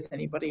 If there's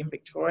anybody in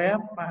Victoria,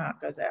 my heart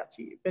goes out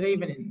to you. But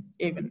even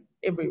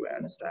everywhere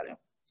in Australia,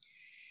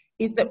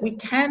 is that we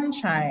can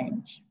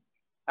change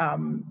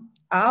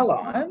our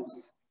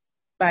lives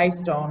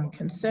based on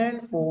concern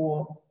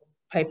for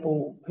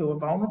people who are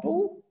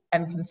vulnerable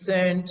and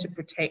concern to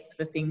protect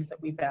the things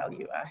that we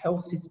value, our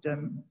health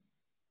system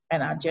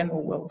and our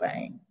general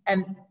well-being.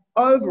 And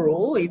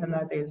overall, even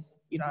though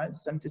you know,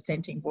 some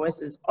dissenting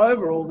voices.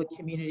 Overall, the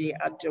community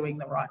are doing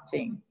the right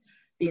thing.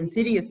 The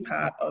insidious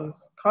part of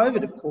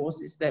COVID, of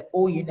course, is that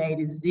all you need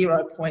is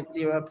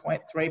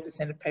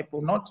 0.03% of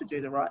people not to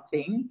do the right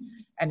thing,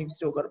 and you've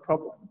still got a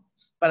problem.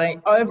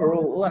 But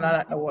overall, and I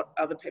don't know what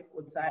other people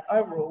would say,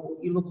 overall,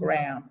 you look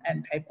around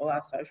and people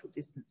are social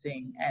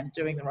distancing and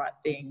doing the right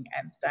thing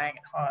and staying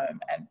at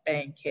home and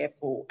being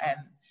careful, and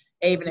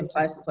even in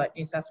places like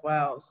New South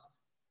Wales,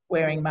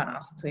 wearing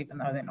masks, even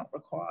though they're not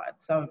required.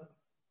 So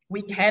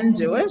we can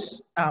do it,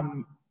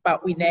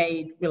 but we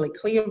need really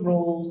clear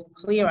rules,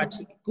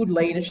 good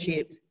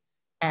leadership,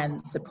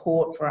 and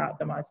support for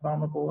the most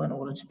vulnerable in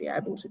order to be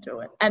able to do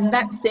it. And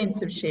that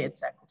sense of shared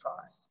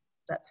sacrifice,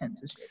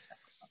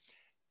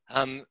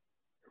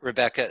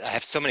 Rebecca, I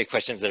have so many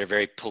questions that are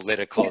very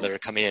political that are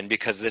coming in,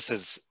 because this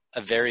is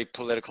a very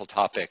political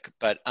topic,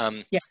 but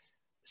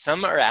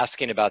some are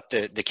asking about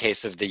the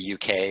case of the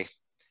UK,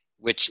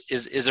 which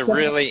is a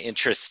really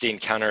interesting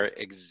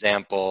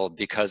counterexample,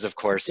 because of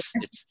course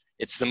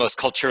it's the most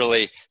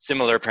culturally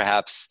similar,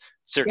 perhaps,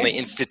 certainly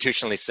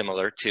institutionally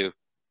similar to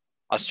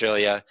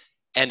Australia.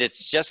 And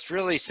it's just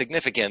really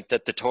significant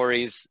that the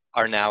Tories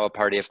are now a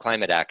party of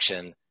climate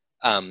action.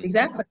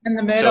 Exactly, and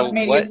the Murdoch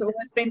media has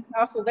always been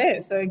powerful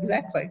there, so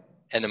exactly.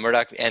 And the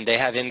Murdoch, and they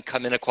have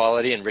income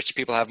inequality, and rich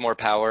people have more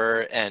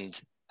power, and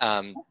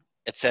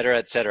et cetera,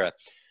 et cetera.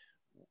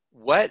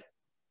 What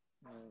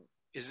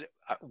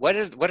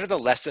are the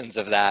lessons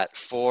of that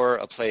for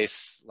a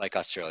place like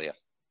Australia?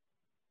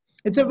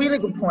 It's a really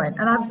good point,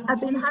 and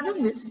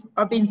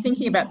I've been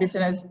thinking about this,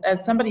 and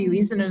as somebody who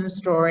isn't an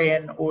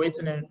historian or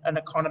isn't an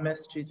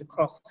economist who's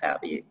across how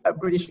the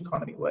British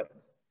economy works.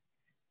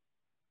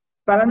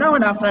 But I know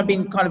enough, and I've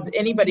been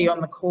anybody on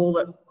the call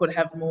that could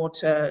have more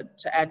to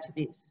add to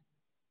this.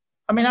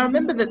 I mean, I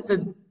remember that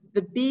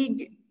the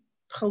big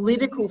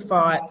political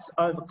fights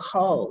over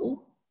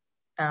coal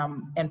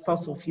and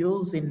fossil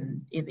fuels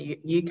in the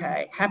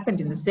UK happened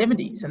in the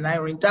 70s, and they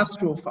were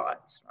industrial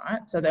fights,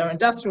 right? So they were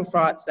industrial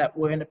fights that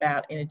weren't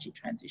about energy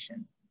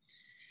transition.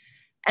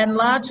 And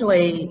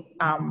largely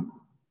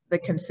the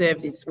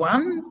Conservatives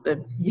won,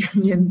 the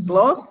unions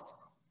lost.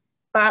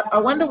 But I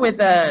wonder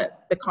whether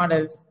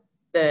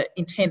the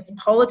intense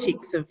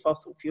politics of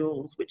fossil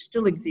fuels, which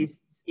still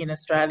exists in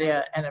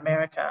Australia and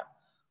America,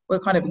 were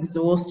kind of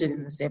exhausted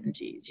in the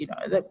 70s. You know,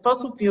 the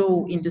fossil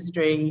fuel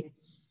industry,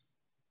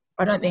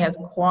 I don't think has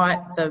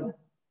quite the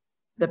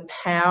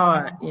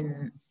power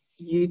in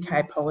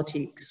UK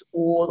politics,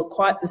 or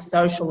quite the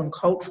social and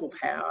cultural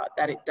power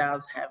that it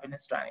does have in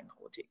Australian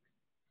politics.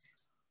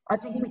 I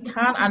think we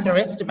can't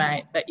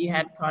underestimate that you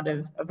had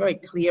a very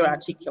clear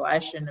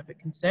articulation of a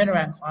concern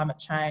around climate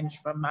change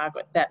from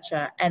Margaret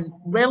Thatcher, and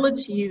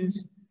relative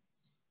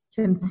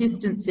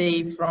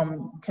consistency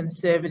from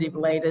Conservative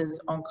leaders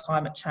on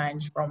climate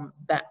change from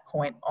that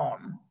point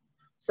on.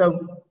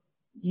 So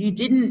you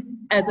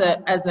didn't, as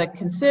a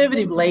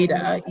Conservative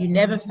leader, you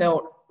never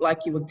felt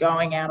like you were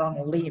going out on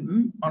a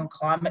limb on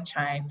climate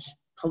change,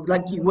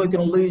 like you were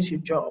going to lose your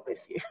job if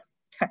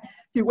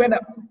you went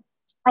up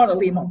on a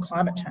limb on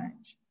climate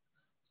change.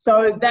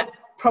 So that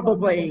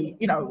probably,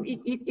 you know,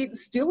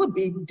 it's still a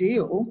big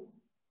deal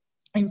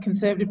in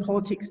Conservative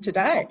politics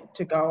today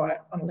to go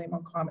out on a limb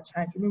on climate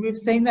change. I mean, we've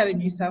seen that in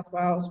New South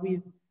Wales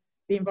with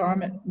the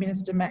Environment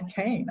Minister, Matt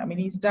Keane. I mean,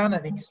 he's done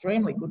an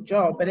extremely good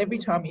job, but every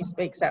time he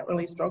speaks out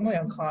really strongly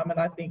on climate,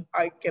 I think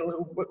I get a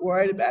little bit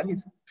worried about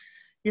his,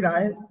 you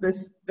know,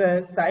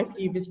 the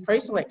safety of his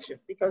pre-selection,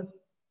 because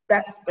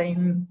that's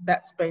been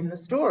the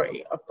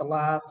story of the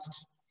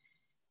last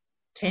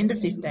 10 to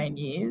 15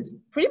 years,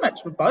 pretty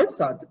much for both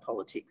sides of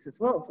politics as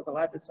well, for the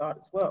Labor side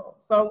as well.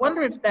 So I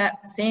wonder if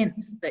that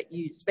sense that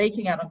you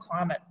speaking out on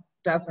climate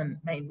doesn't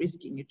mean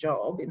risking your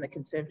job in the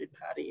Conservative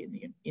Party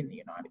in the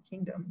United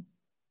Kingdom.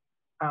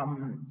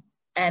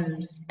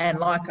 And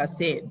like I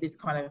said, this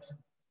kind of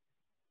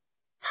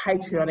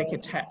patriotic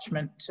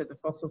attachment to the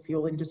fossil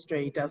fuel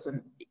industry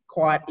doesn't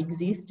quite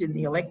exist in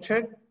the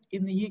electorate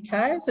in the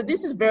UK. So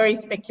this is very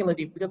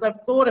speculative, because I've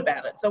thought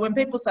about it. So when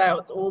people say, oh,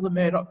 it's all the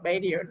Murdoch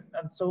media and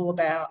it's all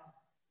about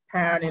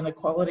power and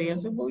inequality, I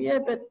said, well, yeah,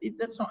 but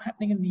that's not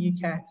happening in the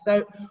UK.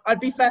 So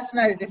I'd be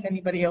fascinated if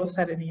anybody else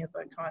had any of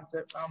those kinds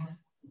of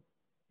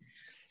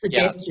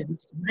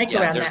suggestions to make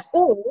around that.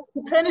 Or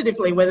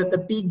alternatively, whether the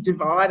big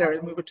divider,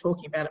 and we were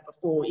talking about it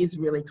before, is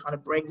really kind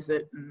of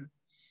Brexit and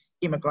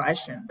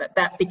immigration,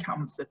 that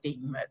becomes the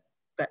thing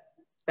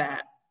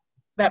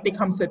that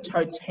becomes the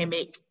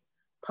totemic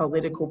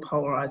political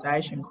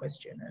polarisation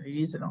question, and it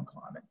isn't on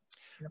climate.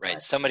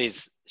 Right.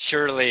 Somebody's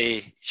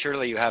surely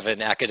you have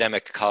an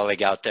academic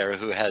colleague out there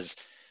who has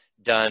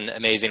done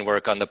amazing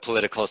work on the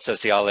political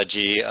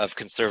sociology of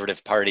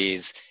Conservative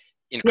parties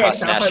in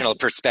cross-national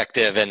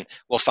perspective, and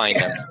we'll find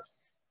them.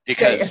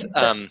 Because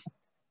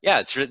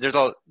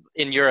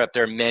in Europe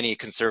there are many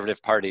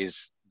Conservative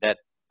parties that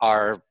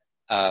are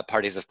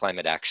parties of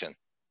climate action.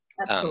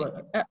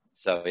 Absolutely.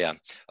 So yeah.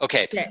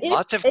 Okay. Yeah,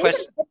 lots of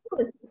questions.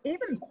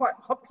 Even quite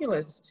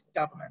populist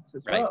governments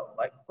as well,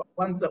 like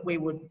ones that we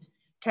would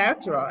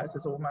characterise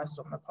as almost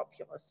on the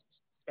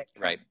populist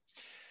spectrum. Right.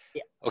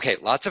 Yeah. Okay,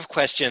 lots of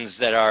questions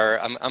that are,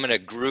 I'm going to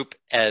group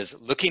as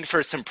looking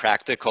for some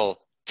practical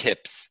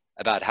tips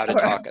about how to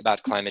talk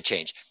about climate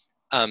change.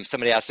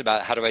 Somebody asked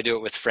about how do I do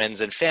it with friends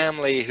and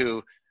family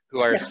who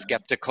are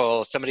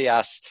skeptical. Somebody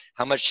asked,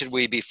 how much should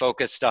we be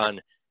focused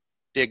on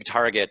big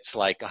targets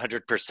like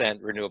 100%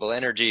 renewable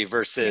energy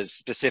versus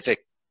specific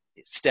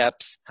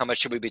steps? How much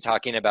should we be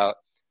talking about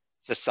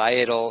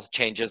societal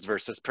changes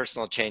versus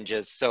personal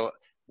changes? So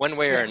one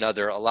way or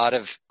another, a lot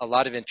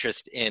of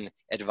interest in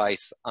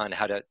advice on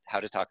how to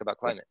talk about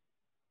climate.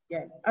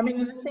 Yeah, I mean,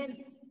 in a sense,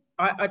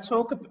 I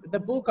talk, the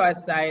book I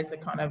say is a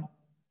kind of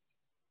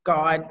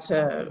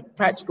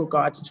practical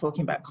guide to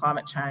talking about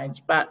climate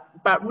change, but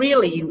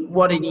really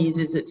what it is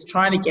it's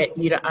trying to get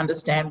you to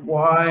understand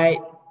why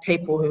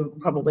people who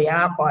probably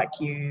aren't like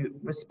you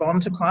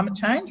respond to climate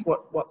change,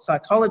 what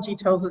psychology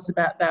tells us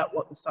about that,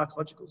 what the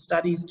psychological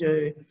studies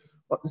do,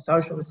 what the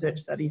social research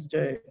studies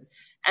do.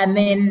 And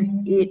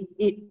then in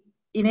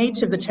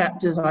each of the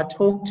chapters, I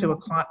talk to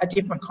a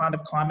different kind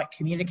of climate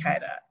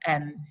communicator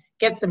and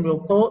get some real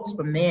thoughts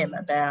from them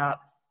about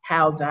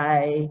how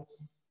they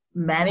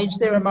manage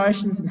their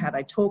emotions and how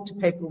they talk to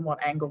people and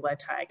what angle they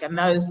take. And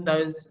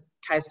those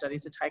case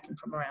studies are taken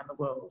from around the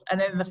world. And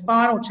then in the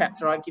final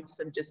chapter, I give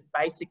them just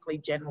basically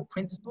general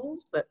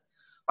principles that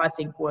I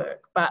think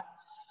work. But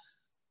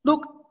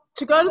look,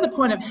 to go to the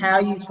point of how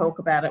you talk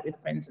about it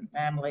with friends and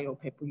family or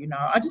people you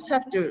know, I just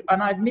have to,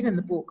 and I admit in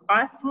the book,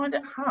 I find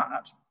it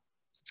hard.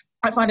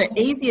 I would find it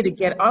easier to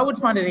get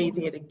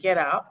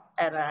up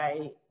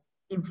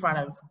in front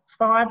of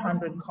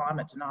 500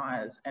 climate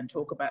deniers and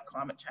talk about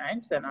climate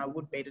change than I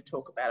would be to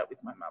talk about it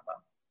with my mother.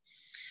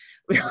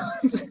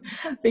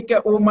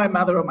 Or my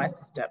mother or my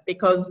sister,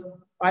 because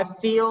I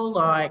feel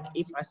like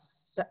if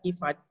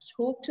I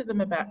talk to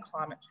them about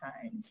climate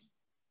change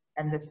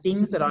and the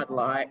things that I'd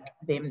like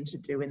them to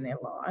do in their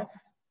life,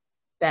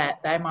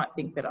 that they might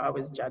think that I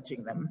was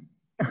judging them.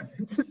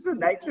 It's just the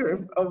nature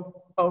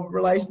of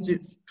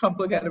relationships,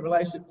 complicated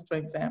relationships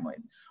between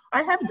families.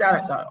 I have done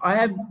it though.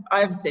 I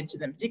have said to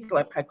them,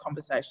 particularly I've had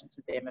conversations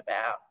with them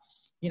about,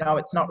 you know,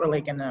 it's not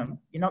really you're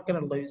not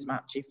gonna lose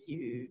much if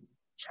you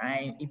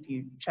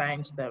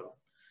change the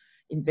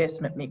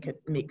investment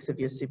mix of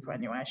your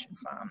superannuation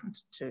fund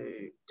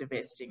to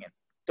divesting it,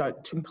 go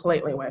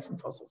completely away from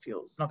fossil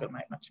fuels. It's not going to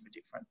make much of a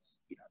difference,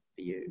 you know,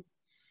 for you.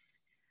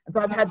 And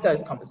so I've had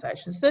those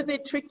conversations. So they're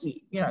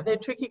tricky, you know, they're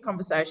tricky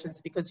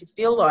conversations because you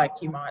feel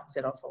like you might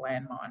set off a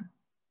landmine.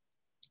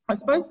 I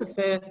suppose the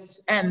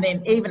first, and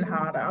then even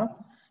harder,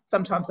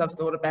 sometimes I've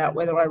thought about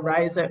whether I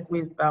raise it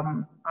with,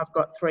 I've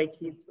got 3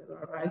 kids, whether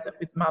I raise it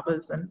with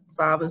mothers and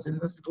fathers in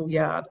the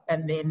schoolyard,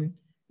 and then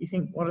you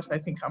think, what if they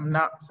think I'm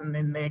nuts and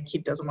then their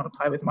kid doesn't want to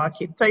play with my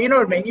kid? So you know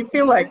what I mean? You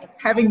feel like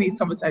having these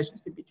conversations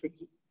could be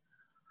tricky.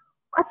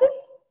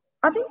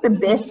 I think the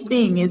best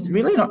thing is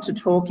really not to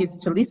talk, is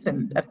to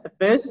listen at the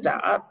first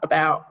start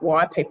about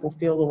why people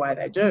feel the way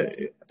they do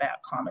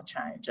about climate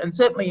change. And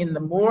certainly in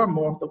the more and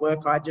more of the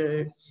work I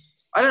do,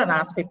 I don't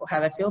ask people how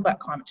they feel about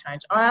climate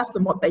change. I ask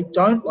them what they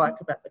don't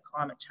like about the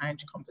climate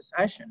change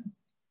conversation.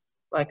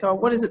 Like, oh,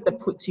 what is it that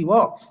puts you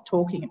off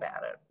talking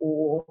about it?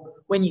 Or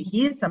when you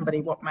hear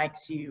somebody, what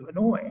makes you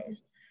annoyed?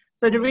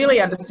 So to really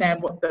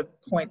understand what the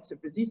points of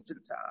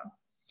resistance are.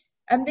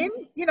 And then,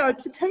 you know,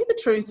 to tell you the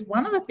truth,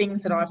 one of the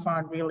things that I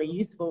find really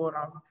useful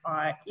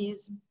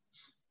is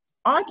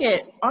I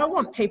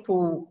want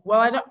people,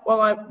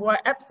 I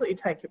absolutely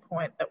take your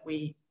point that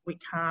we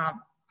can't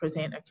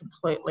present a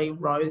completely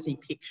rosy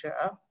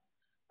picture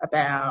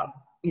about,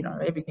 you know,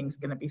 everything's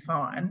going to be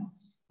fine.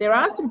 There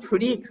are some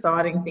pretty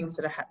exciting things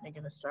that are happening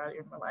in Australia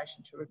in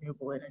relation to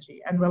renewable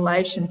energy and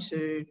relation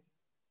to,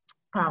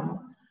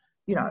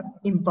 you know,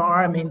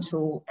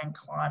 environmental and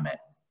climate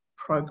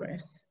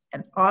progress.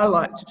 And I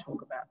like to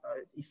talk about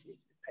those issues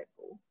with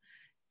people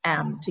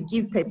to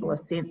give people a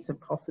sense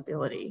of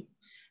possibility.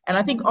 And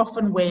I think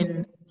often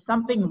when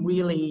something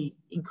really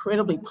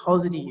incredibly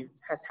positive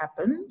has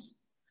happened,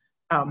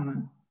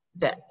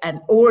 and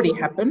already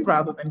happened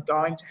rather than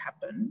going to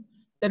happen,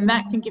 then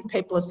that can give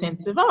people a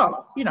sense of,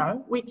 oh, you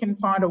know, we can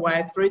find a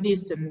way through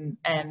this, and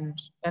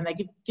they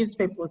gives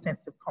people a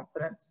sense of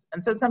confidence.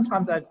 And so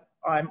sometimes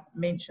I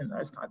mention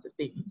those kinds of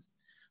things.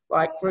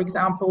 Like, for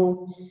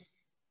example,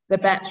 the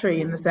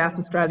battery in the South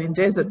Australian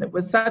desert that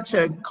was such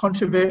a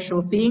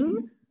controversial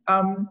thing.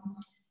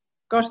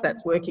 Gosh,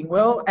 that's working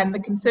well. And the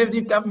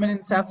Conservative government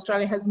in South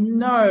Australia has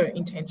no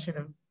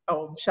intention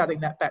of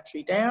shutting that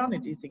battery down.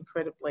 It is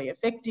incredibly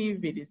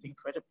effective. It is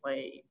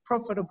incredibly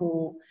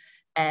profitable.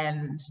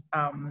 And,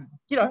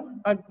 you know,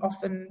 I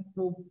often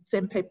will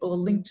send people a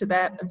link to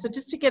that. And so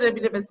just to get a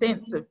bit of a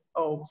sense of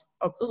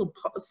a little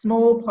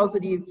small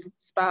positive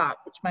spark,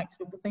 which makes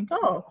people think,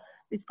 oh,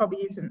 this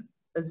probably isn't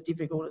as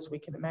difficult as we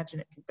can imagine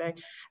it could be.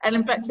 And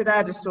in fact, today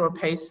I just saw a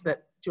piece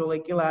that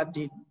Julie Gillard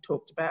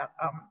talked about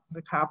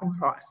the carbon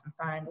price and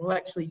saying, well, it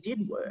actually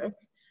did work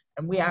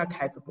and we are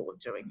capable of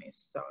doing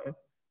this. So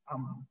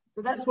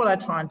that's what I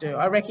try and do.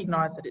 I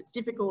recognise that it's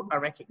difficult. I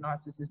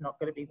recognise this is not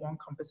going to be one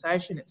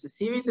conversation. It's a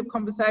series of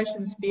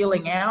conversations,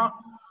 feeling out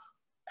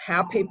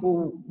how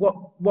people,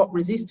 what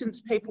resistance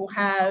people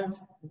have,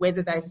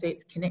 whether they see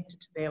it's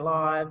connected to their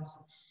lives,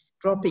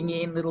 dropping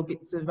in little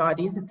bits of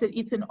ideas.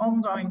 It's an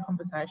ongoing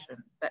conversation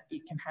that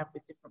you can have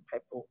with different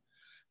people.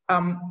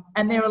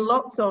 And there are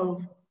lots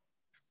of,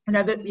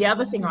 the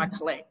other thing I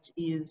collect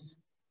is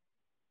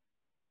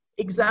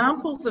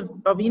examples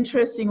of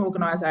interesting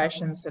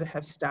organisations that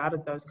have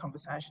started those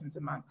conversations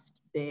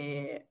amongst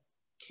their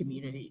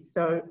community.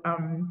 So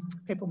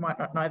people might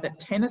not know that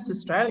Tennis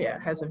Australia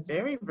has a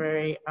very,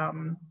 very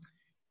out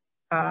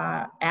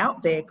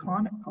there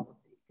climate policy,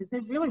 because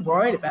they're really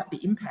worried about the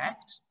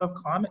impact of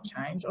climate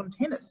change on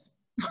tennis.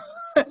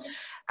 They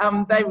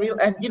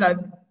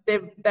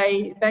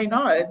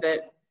know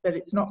that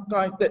it's not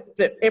going,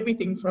 that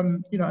everything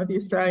from, the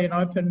Australian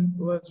Open,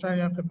 well,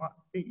 Australian Open might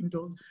be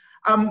indoors,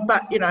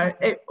 but,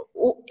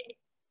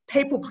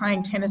 people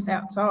playing tennis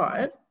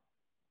outside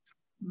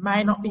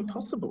may not be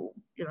possible,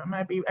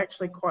 may be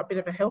actually quite a bit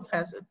of a health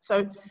hazard.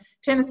 So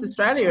Tennis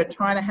Australia are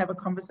trying to have a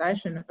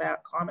conversation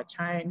about climate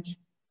change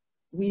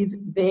with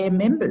their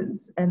members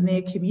and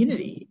their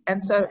community.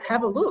 And so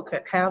have a look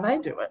at how they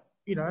do it.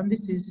 And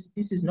this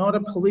is not a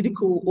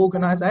political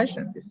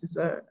organisation. This is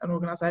an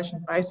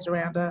organisation based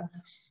around a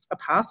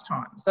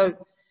pastime. So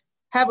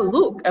have a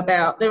look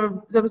about, there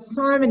were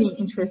so many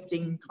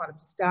interesting kind of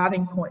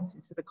starting points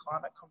into the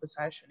climate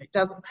conversation. It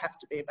doesn't have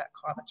to be about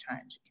climate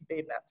change. It can be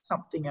about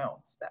something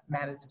else that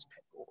matters to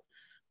people.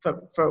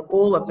 For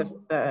all of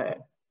the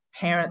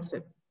parents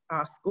at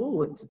our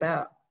school, it's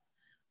about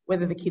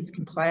whether the kids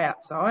can play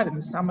outside in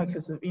the summer,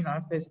 because of,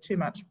 if there's too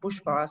much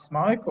bushfire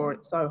smoke or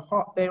it's so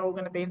hot, they're all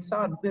going to be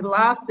inside. The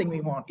last thing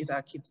we want is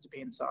our kids to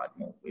be inside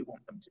more. We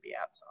want them to be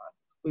outside.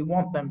 We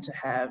want them to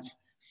have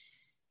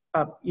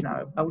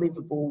a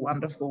livable,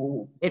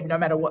 wonderful, no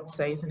matter what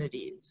season it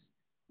is,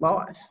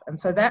 life. And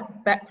so that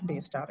can be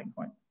a starting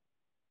point.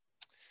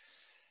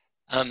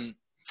 A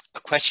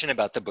question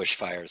about the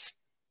bushfires.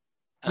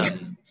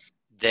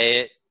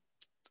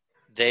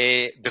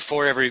 They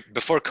before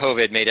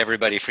COVID made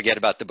everybody forget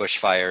about the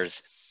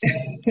bushfires.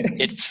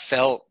 It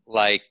felt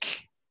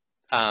like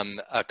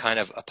a kind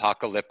of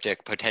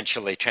apocalyptic,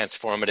 potentially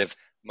transformative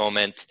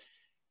moment.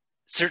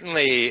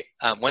 Certainly,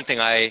 one thing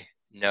I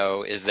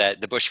know is that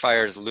the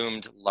bushfires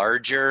loomed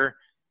larger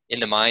in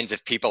the minds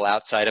of people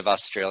outside of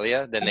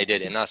Australia than they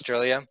did in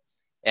Australia.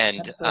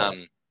 And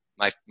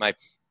my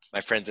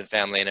friends and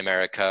family in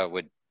America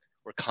were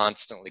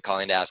constantly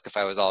calling to ask if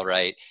I was all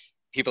right.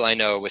 People I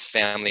know with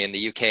family in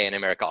the UK and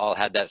America all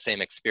had that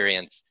same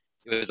experience.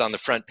 It was on the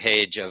front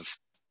page of,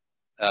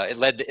 it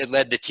led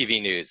the TV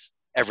news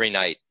every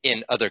night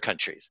in other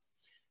countries.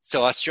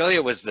 So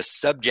Australia was the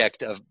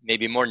subject of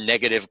maybe more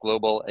negative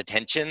global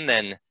attention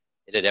than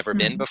it had ever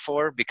been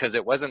before, because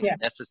it wasn't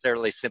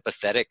necessarily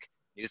sympathetic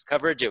news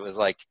coverage. It was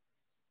like,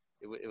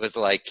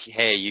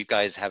 hey, you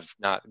guys have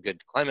not good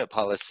climate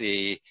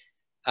policy.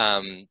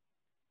 So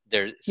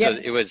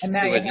it was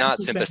not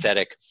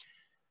sympathetic.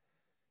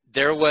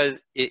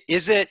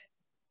 Is it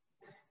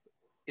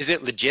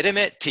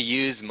legitimate to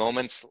use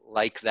moments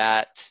like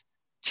that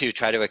to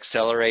try to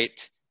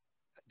accelerate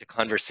the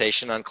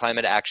conversation on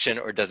climate action,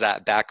 or does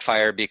that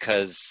backfire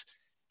because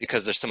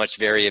there's so much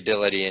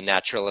variability in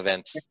natural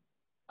events?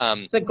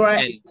 It's a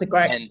great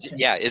question.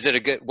 Yeah, is it a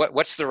good,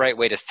 what's the right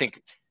way to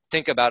think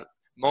about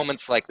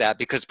moments like that?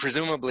 Because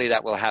presumably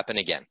that will happen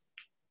again.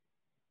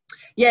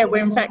 Yeah,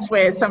 where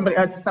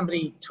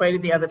somebody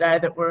tweeted the other day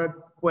that we're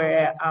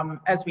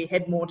as we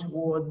head more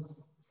towards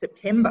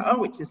September,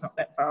 which is not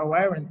that far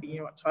away, we're in the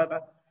beginning of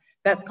October,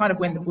 that's kind of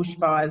when the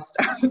bushfires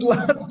started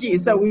last year.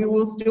 So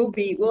we'll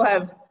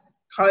have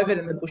COVID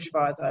and the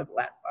bushfires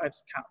overlap. It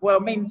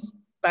means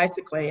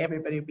basically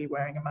everybody will be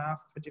wearing a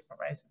mask for different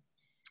reasons.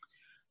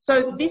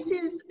 So this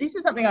is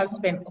something I've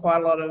spent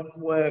quite a lot of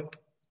work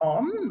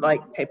on,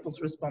 like people's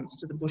response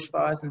to the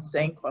bushfires, and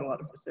seeing quite a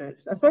lot of research.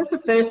 I suppose the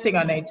first thing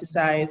I need to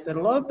say is that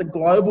a lot of the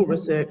global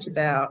research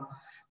about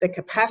the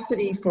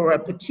capacity for a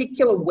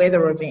particular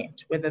weather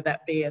event, whether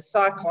that be a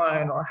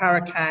cyclone or a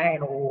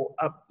hurricane or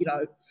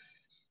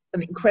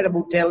an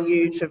incredible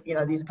deluge of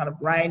these kind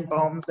of rain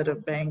bombs that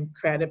have been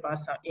created by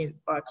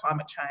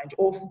climate change,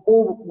 or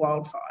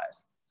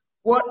wildfires.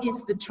 What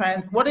is the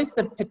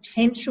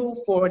potential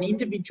for an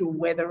individual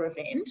weather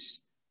event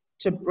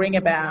to bring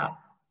about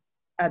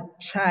a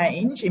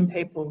change in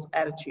people's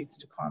attitudes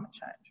to climate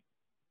change?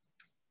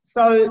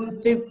 So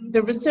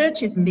the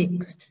research is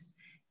mixed.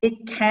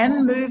 It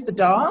can move the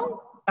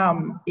dial.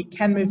 It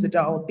can move the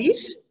dial a bit,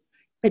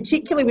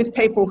 particularly with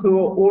people who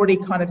are already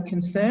kind of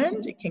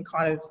concerned. It can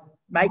kind of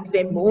make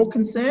them more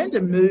concerned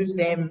and move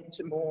them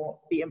to more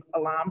the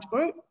alarmed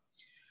group.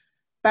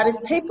 But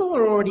if people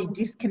are already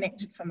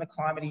disconnected from the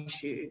climate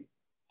issue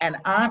and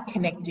aren't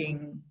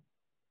connecting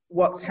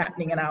what's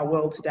happening in our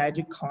world today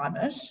to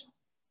climate,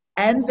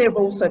 and they've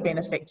also been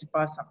affected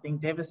by something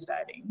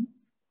devastating,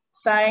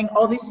 saying,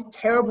 oh, this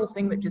terrible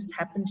thing that just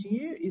happened to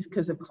you is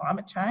because of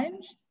climate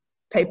change,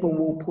 people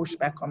will push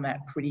back on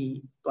that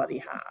pretty bloody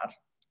hard,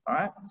 all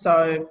right?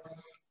 So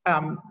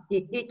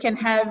it can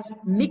have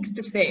mixed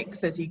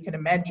effects, as you can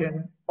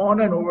imagine, on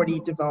an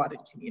already divided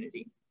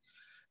community.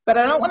 But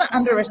I don't want to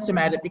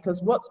underestimate it,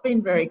 because what's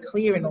been very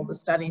clear in all the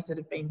studies that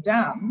have been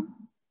done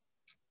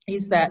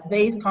is that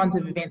these kinds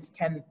of events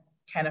can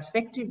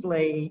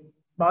effectively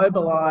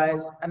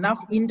mobilise enough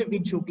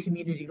individual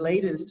community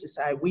leaders to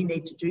say we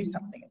need to do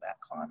something about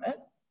climate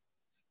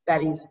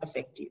that is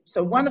effective.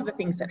 So one of the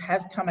things that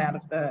has come out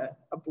of the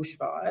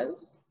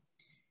bushfires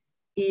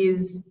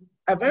is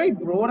a very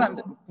broad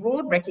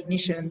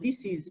recognition, and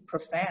this is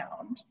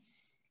profound,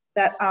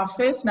 that our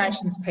First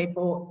Nations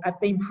people have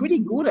been pretty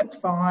good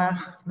at fire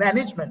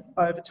management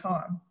over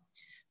time.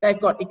 They've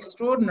got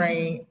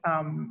extraordinary,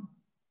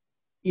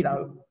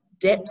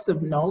 depths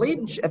of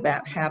knowledge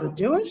about how to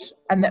do it,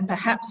 and that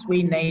perhaps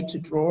we need to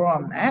draw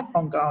on that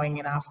ongoing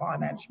in our fire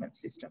management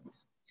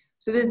systems.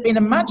 So there's been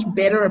a much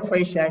better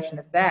appreciation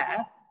of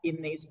that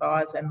in these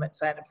fires than, let's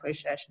say, an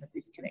appreciation of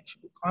this connection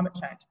with climate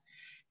change.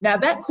 Now,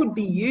 that could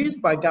be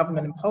used by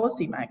government and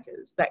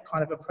policymakers, that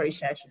kind of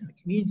appreciation in the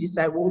community, to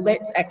say, well,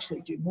 let's actually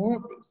do more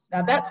of this.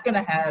 Now, that's going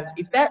to have,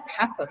 if that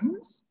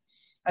happens,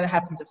 and it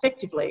happens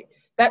effectively,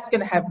 that's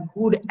going to have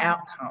good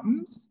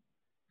outcomes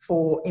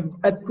for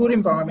good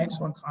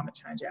environmental and climate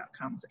change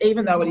outcomes,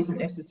 even though it isn't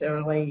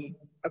necessarily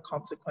a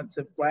consequence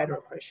of greater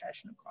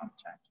appreciation of climate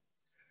change.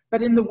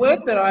 But in the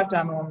work that I've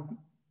done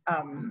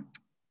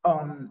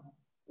on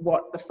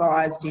what the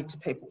fires did to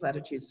people's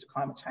attitudes to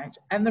climate change,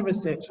 and the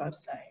research I've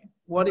seen,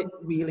 what it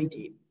really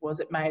did was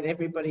it made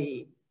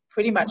everybody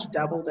pretty much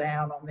double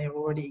down on their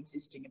already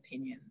existing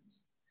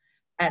opinions.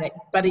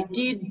 But it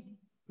did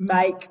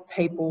make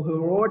people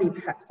who were already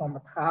perhaps on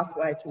the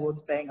pathway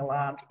towards being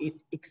alarmed, it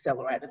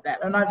accelerated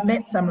that. And I've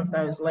met some of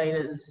those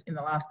leaders in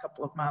the last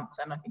couple of months,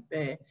 and I think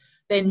they're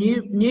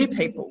new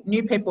people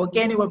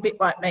again, who are a bit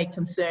like me,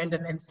 concerned,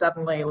 and then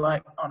suddenly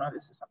like, oh no,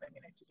 this is something we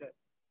need to do.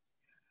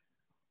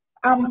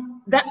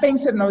 That being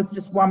said, and there was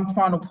just one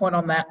final point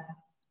on that,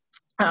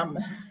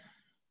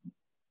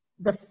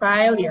 the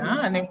failure,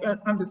 and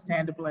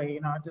understandably,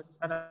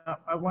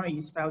 I want to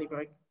use failure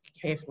very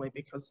carefully,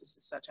 because this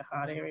is such a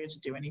hard area to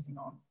do anything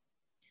on.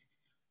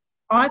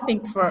 I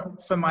think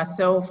for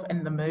myself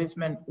and the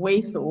movement,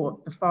 we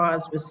thought the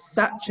fires was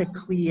such a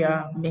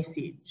clear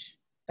message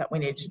that we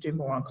needed to do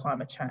more on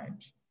climate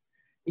change.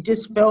 It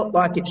just felt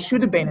like it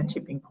should have been a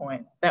tipping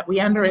point, that we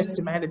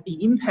underestimated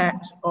the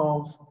impact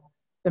of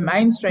the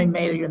mainstream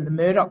media and the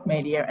Murdoch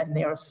media and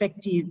their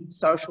effective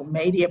social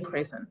media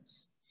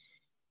presence.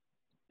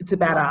 It's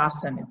about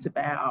arson, it's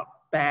about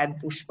bad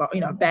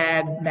bushfire,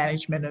 bad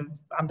management of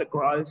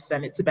undergrowth,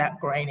 and it's about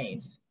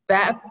greenies.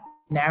 That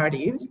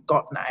narrative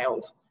got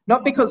nailed.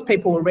 Not because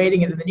people were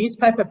reading it in the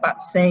newspaper,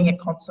 but seeing it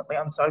constantly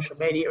on social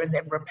media, and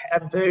then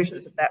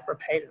versions of that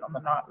repeated on the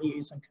nightly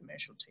news and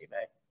commercial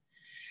TV.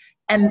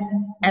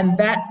 And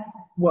that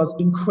was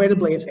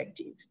incredibly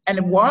effective. And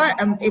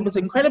it was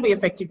incredibly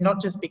effective,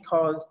 not just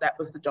because that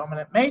was the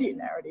dominant media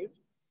narrative,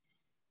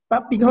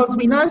 but because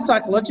we know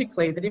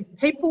psychologically that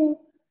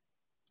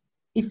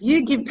if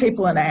you give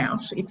people an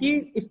out,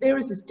 if there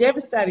is this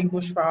devastating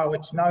bushfire,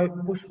 which no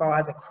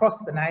bushfires across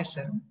the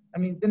nation, I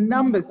mean, the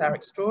numbers are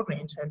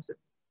extraordinary in terms of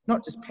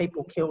not just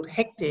people killed,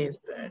 hectares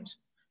burnt,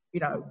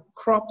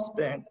 crops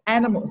burnt,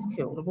 animals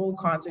killed of all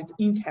kinds, it's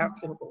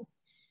incalculable.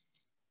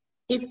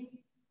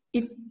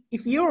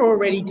 If you're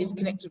already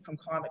disconnected from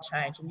climate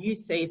change and you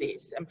see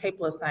this and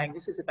people are saying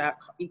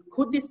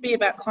could this be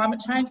about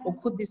climate change, or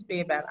could this be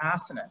about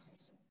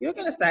arsonists? You're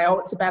going to say, oh,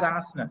 it's about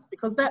arsonists,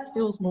 because that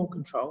feels more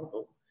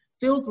controllable.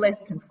 Feels less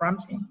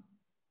confronting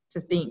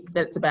to think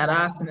that it's about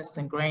arsonists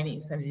and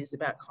greenies than it is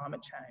about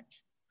climate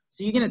change.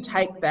 So you're going to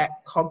take that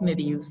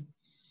cognitive,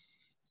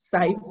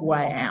 safe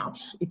way out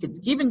if it's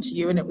given to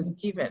you, and it was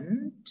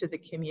given to the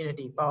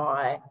community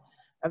by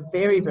a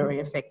very, very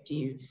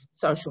effective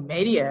social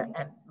media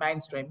and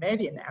mainstream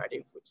media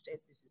narrative, which says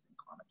this isn't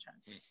climate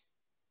change.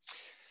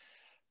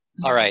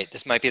 All right,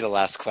 this might be the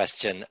last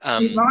question.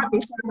 It might be.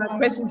 My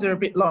questions are a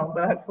bit long,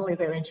 but hopefully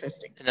they're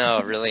interesting.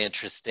 No, really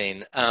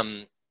interesting.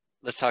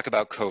 Let's talk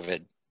about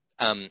COVID.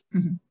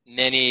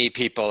 Many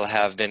people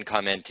have been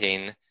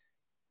commenting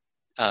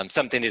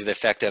something to the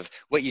effect of,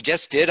 what you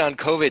just did on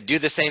COVID, do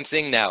the same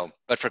thing now,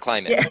 but for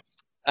climate. Yeah,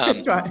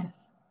 that's right.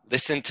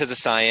 Listen to the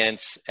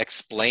science,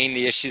 explain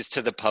the issues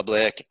to the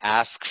public,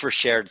 ask for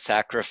shared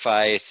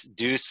sacrifice,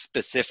 do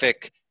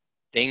specific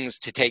things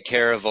to take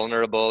care of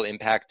vulnerable,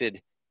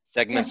 impacted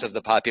segments of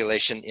the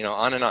population,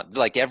 on and on,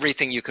 like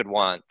everything you could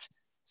want.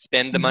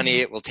 Spend the money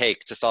it will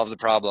take to solve the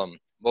problem,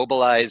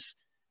 mobilize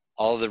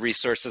all the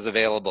resources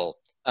available.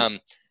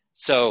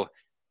 So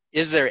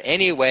is there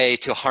any way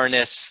to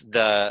harness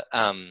the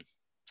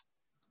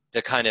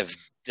kind of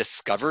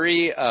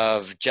discovery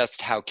of just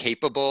how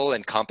capable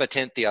and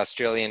competent the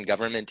Australian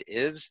government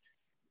is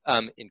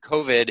in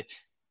COVID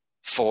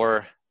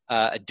for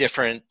a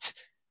different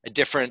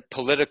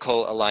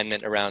political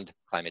alignment around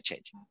climate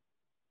change?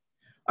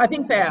 I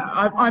think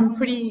I'm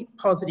pretty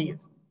positive.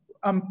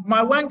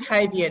 My one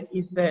caveat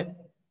is that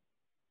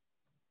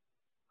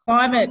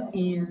climate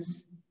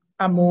is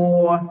a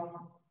more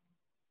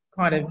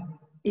kind of,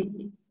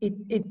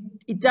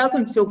 it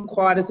doesn't feel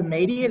quite as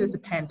immediate as a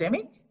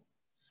pandemic.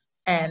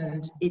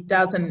 and it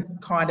doesn't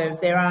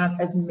there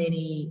aren't as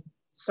many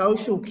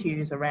social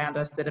cues around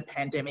us that a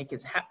pandemic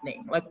is happening.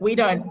 Like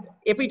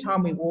every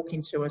time we walk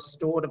into a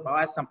store to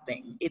buy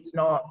something,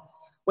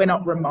 we're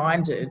not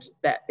reminded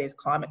that there's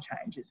climate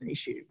change as an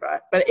issue,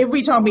 right? But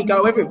every time we go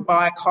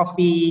buy a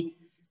coffee,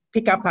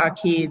 pick up our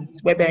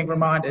kids, we're being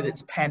reminded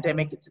it's a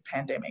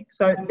pandemic.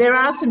 So there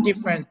are some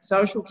different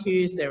social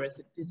cues.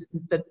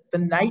 The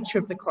nature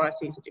of the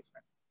crises are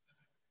different.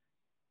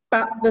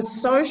 But the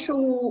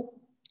social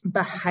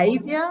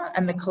behaviour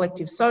and the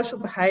collective social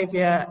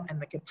behaviour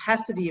and the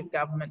capacity of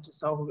government to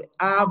solve it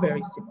are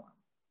very similar.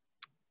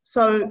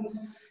 So,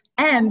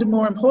 and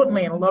more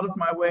importantly, in a lot of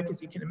my work, as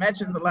you can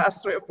imagine, the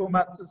last 3 or 4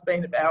 months has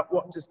been about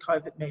what does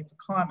COVID mean for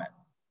climate.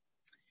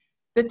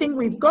 The thing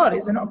we've got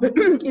is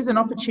an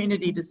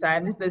opportunity to say,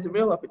 and there's a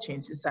real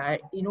opportunity to say,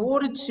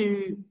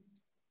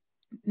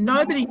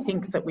 nobody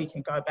thinks that we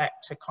can go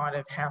back to kind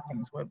of how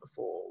things were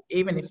before,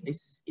 even if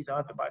this is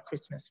over by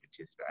Christmas, which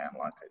is very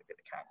unlikely to be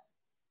the case.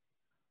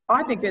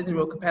 I think there's a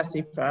real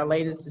capacity for our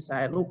leaders to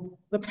say, look,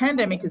 the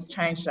pandemic has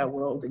changed our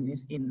world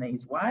in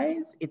these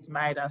ways. It's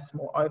made us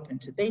more open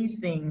to these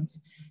things.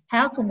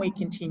 How can we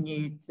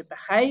continue to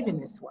behave in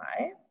this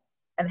way?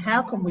 And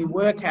how can we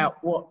work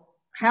out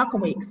how can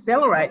we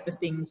accelerate the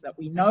things that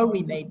we know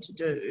we need to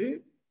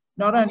do,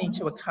 not only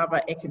to recover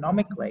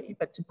economically,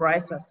 but to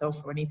brace ourselves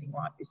for anything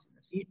like this in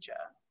the future?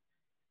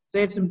 So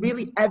you have some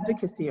really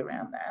advocacy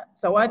around that.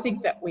 So I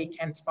think that we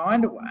can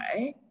find a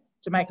way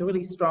to make a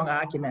really strong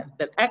argument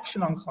that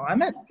action on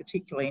climate,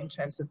 particularly in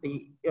terms of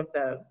the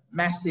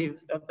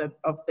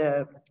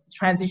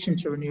transition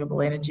to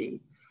renewable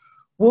energy,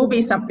 will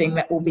be something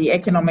that will be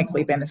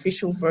economically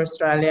beneficial for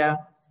Australia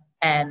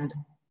and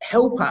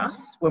help us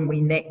when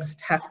we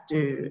next have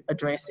to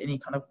address any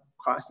kind of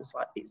crisis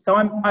like this. So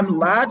I'm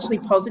largely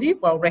positive,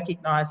 while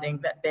recognising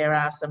that there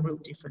are some real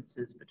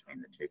differences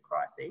between the two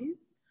crises.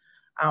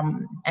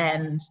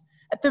 And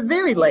at the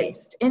very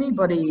least, any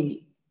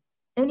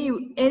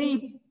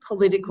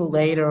political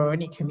leader or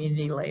any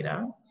community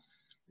leader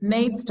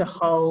needs to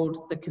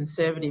hold the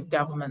Conservative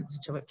governments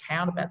to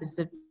account about this.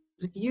 That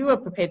if you are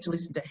prepared to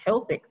listen to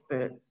health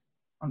experts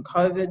on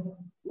COVID,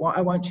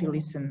 why won't you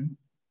listen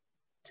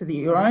to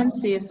your own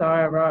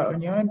CSIRO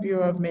and your own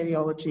Bureau of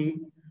Meteorology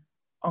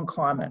on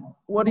climate?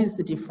 What is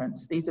the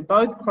difference? These are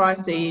both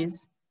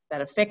crises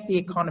that affect the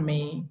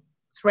economy,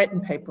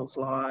 threaten people's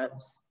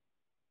lives.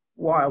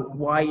 Why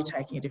are you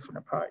taking a different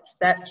approach?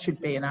 That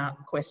should be an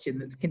question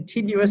that's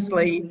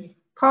continuously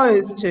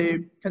posed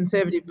to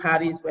Conservative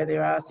parties where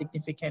there are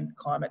significant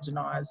climate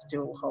deniers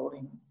still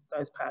holding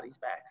those parties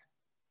back.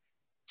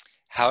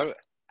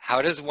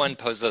 How does one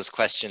pose those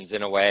questions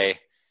in a way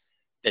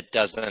that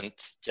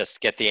doesn't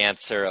just get the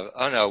answer of,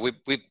 oh no, we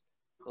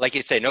like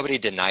you say, nobody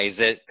denies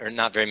it, or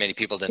not very many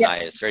people deny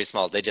it. It's very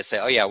small. They just say,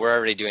 oh yeah, we're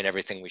already doing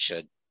everything we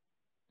should.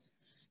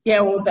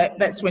 Yeah, well,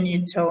 that's when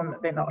you tell them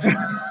that they're not.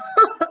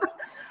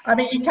 I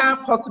mean, you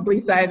can't possibly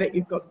say that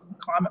you've got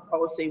climate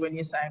policy when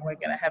you're saying we're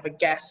going to have a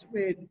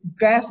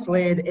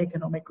gas-led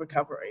economic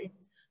recovery,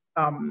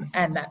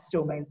 and that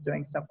still means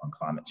doing stuff on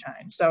climate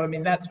change. So, I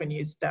mean, that's when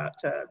you have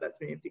to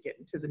get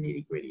into the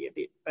nitty-gritty a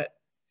bit. But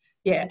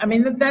yeah, I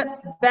mean,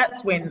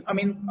 that's when, I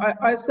mean,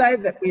 I say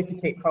that we have to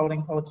keep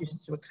holding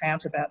politicians to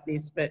account about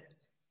this, but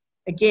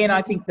again,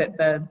 I think that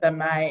the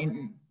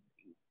main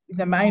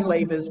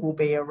levers will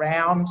be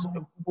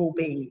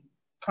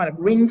kind of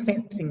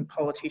ring-fencing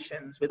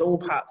politicians with all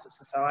parts of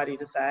society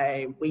to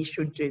say, we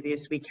should do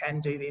this, we can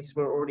do this,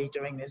 we're already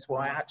doing this,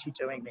 why aren't you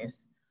doing this?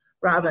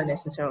 Rather than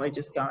necessarily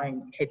just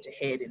going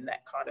head-to-head in that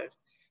kind of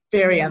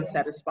very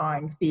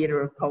unsatisfying theatre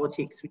of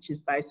politics, which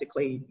is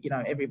basically, you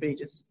know, everybody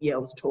just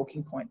yells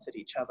talking points at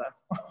each other.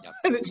 Yep.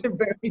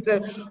 It's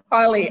a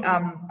highly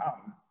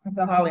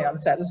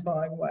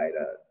unsatisfying way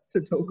to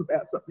talk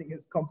about something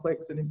as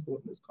complex and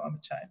important as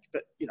climate change.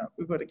 But, you know,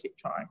 we've got to keep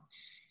trying.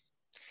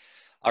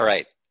 All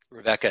right.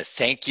 Rebecca,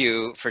 thank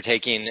you for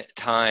taking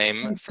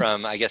time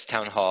from, I guess,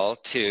 Town Hall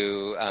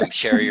to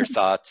share your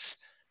thoughts.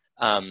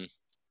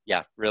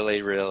 Yeah,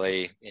 really,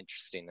 really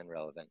interesting and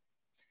relevant.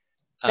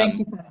 Thank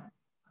you so much.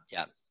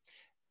 Yeah.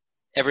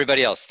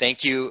 Everybody else,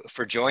 thank you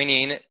for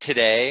joining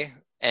today,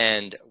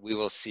 and we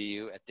will see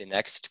you at the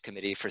next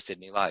Committee for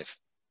Sydney Live.